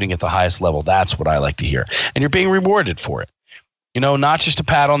executing at the highest level. That's what I like to hear. And you're being rewarded for it. Not just a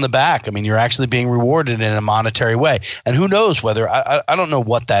pat on the back. I mean, you're actually being rewarded in a monetary way. And who knows whether, I don't know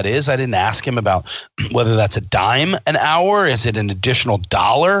what that is. I didn't ask him about whether that's a dime an hour. Is it an additional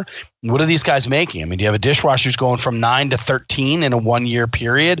 $1? What are these guys making? I mean, do you have a dishwasher who's going from 9 to 13 in a 1-year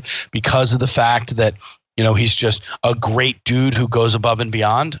period because of the fact that, he's just a great dude who goes above and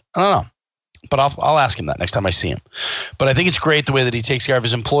beyond? I don't know. But I'll ask him that next time I see him. But I think it's great the way that he takes care of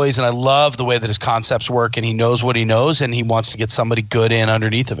his employees, and I love the way that his concepts work, and he knows what he knows, and he wants to get somebody good in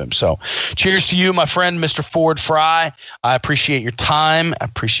underneath of him. So cheers to you, my friend, Mr. Ford Fry. I appreciate your time. I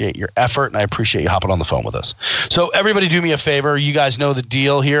appreciate your effort, and I appreciate you hopping on the phone with us. So everybody do me a favor. You guys know the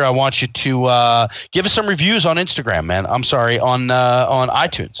deal here. I want you to give us some reviews on Instagram, man. I'm sorry, on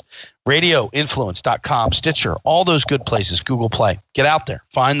iTunes. RadioInfluence.com, Stitcher, all those good places, Google Play. Get out there,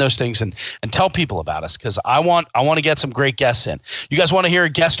 find those things, and tell people about us, because I want to get some great guests in. You guys want to hear a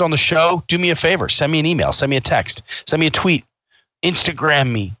guest on the show? Do me a favor. Send me an email. Send me a text. Send me a tweet.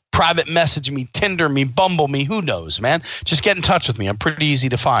 Instagram me. Private message me. Tinder me. Bumble me. Who knows, man? Just get in touch with me. I'm pretty easy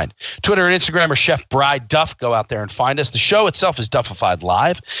to find. Twitter and Instagram are Chef Bry Duff. Go out there and find us. The show itself is Duffified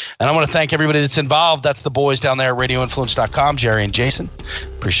Live. And I want to thank everybody that's involved. That's the boys down there at RadioInfluence.com, Jerry and Jason.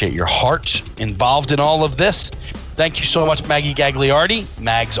 Appreciate your heart involved in all of this. Thank you so much, Maggie Gagliardi,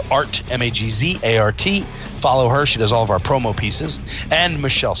 Mag's Art, Magzart. Follow her. She does all of our promo pieces. And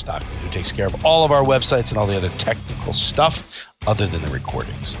Michelle Stockton, who takes care of all of our websites and all the other technical stuff other than the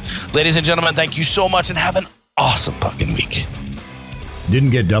recordings. Ladies and gentlemen, thank you so much and have an awesome fucking week.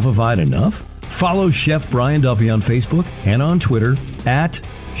 Didn't get Duffified enough? Follow Chef Brian Duffy on Facebook and on Twitter at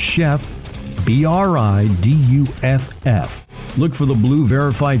Chef BRIDUFF. Look for the blue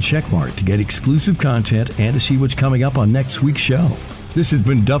verified checkmark to get exclusive content and to see what's coming up on next week's show. This has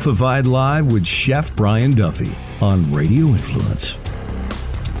been Duffified Live with Chef Brian Duffy on Radio Influence.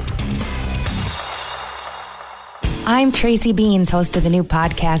 I'm Tracy Beans, host of the new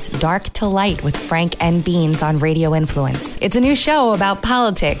podcast Dark to Light with Frank and Beans on Radio Influence. It's a new show about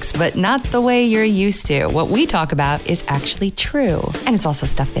politics, but not the way you're used to. What we talk about is actually true. And it's also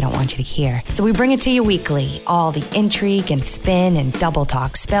stuff they don't want you to hear. So we bring it to you weekly. All the intrigue and spin and double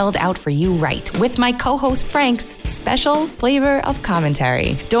talk spelled out for you right. With my co-host Frank's special flavor of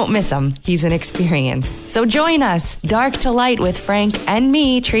commentary. Don't miss him. He's an experience. So join us. Dark to Light with Frank and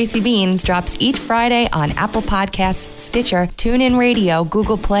me, Tracy Beans, drops each Friday on Apple Podcasts, Stitcher, TuneIn Radio,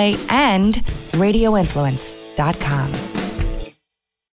 Google Play, and RadioInfluence.com.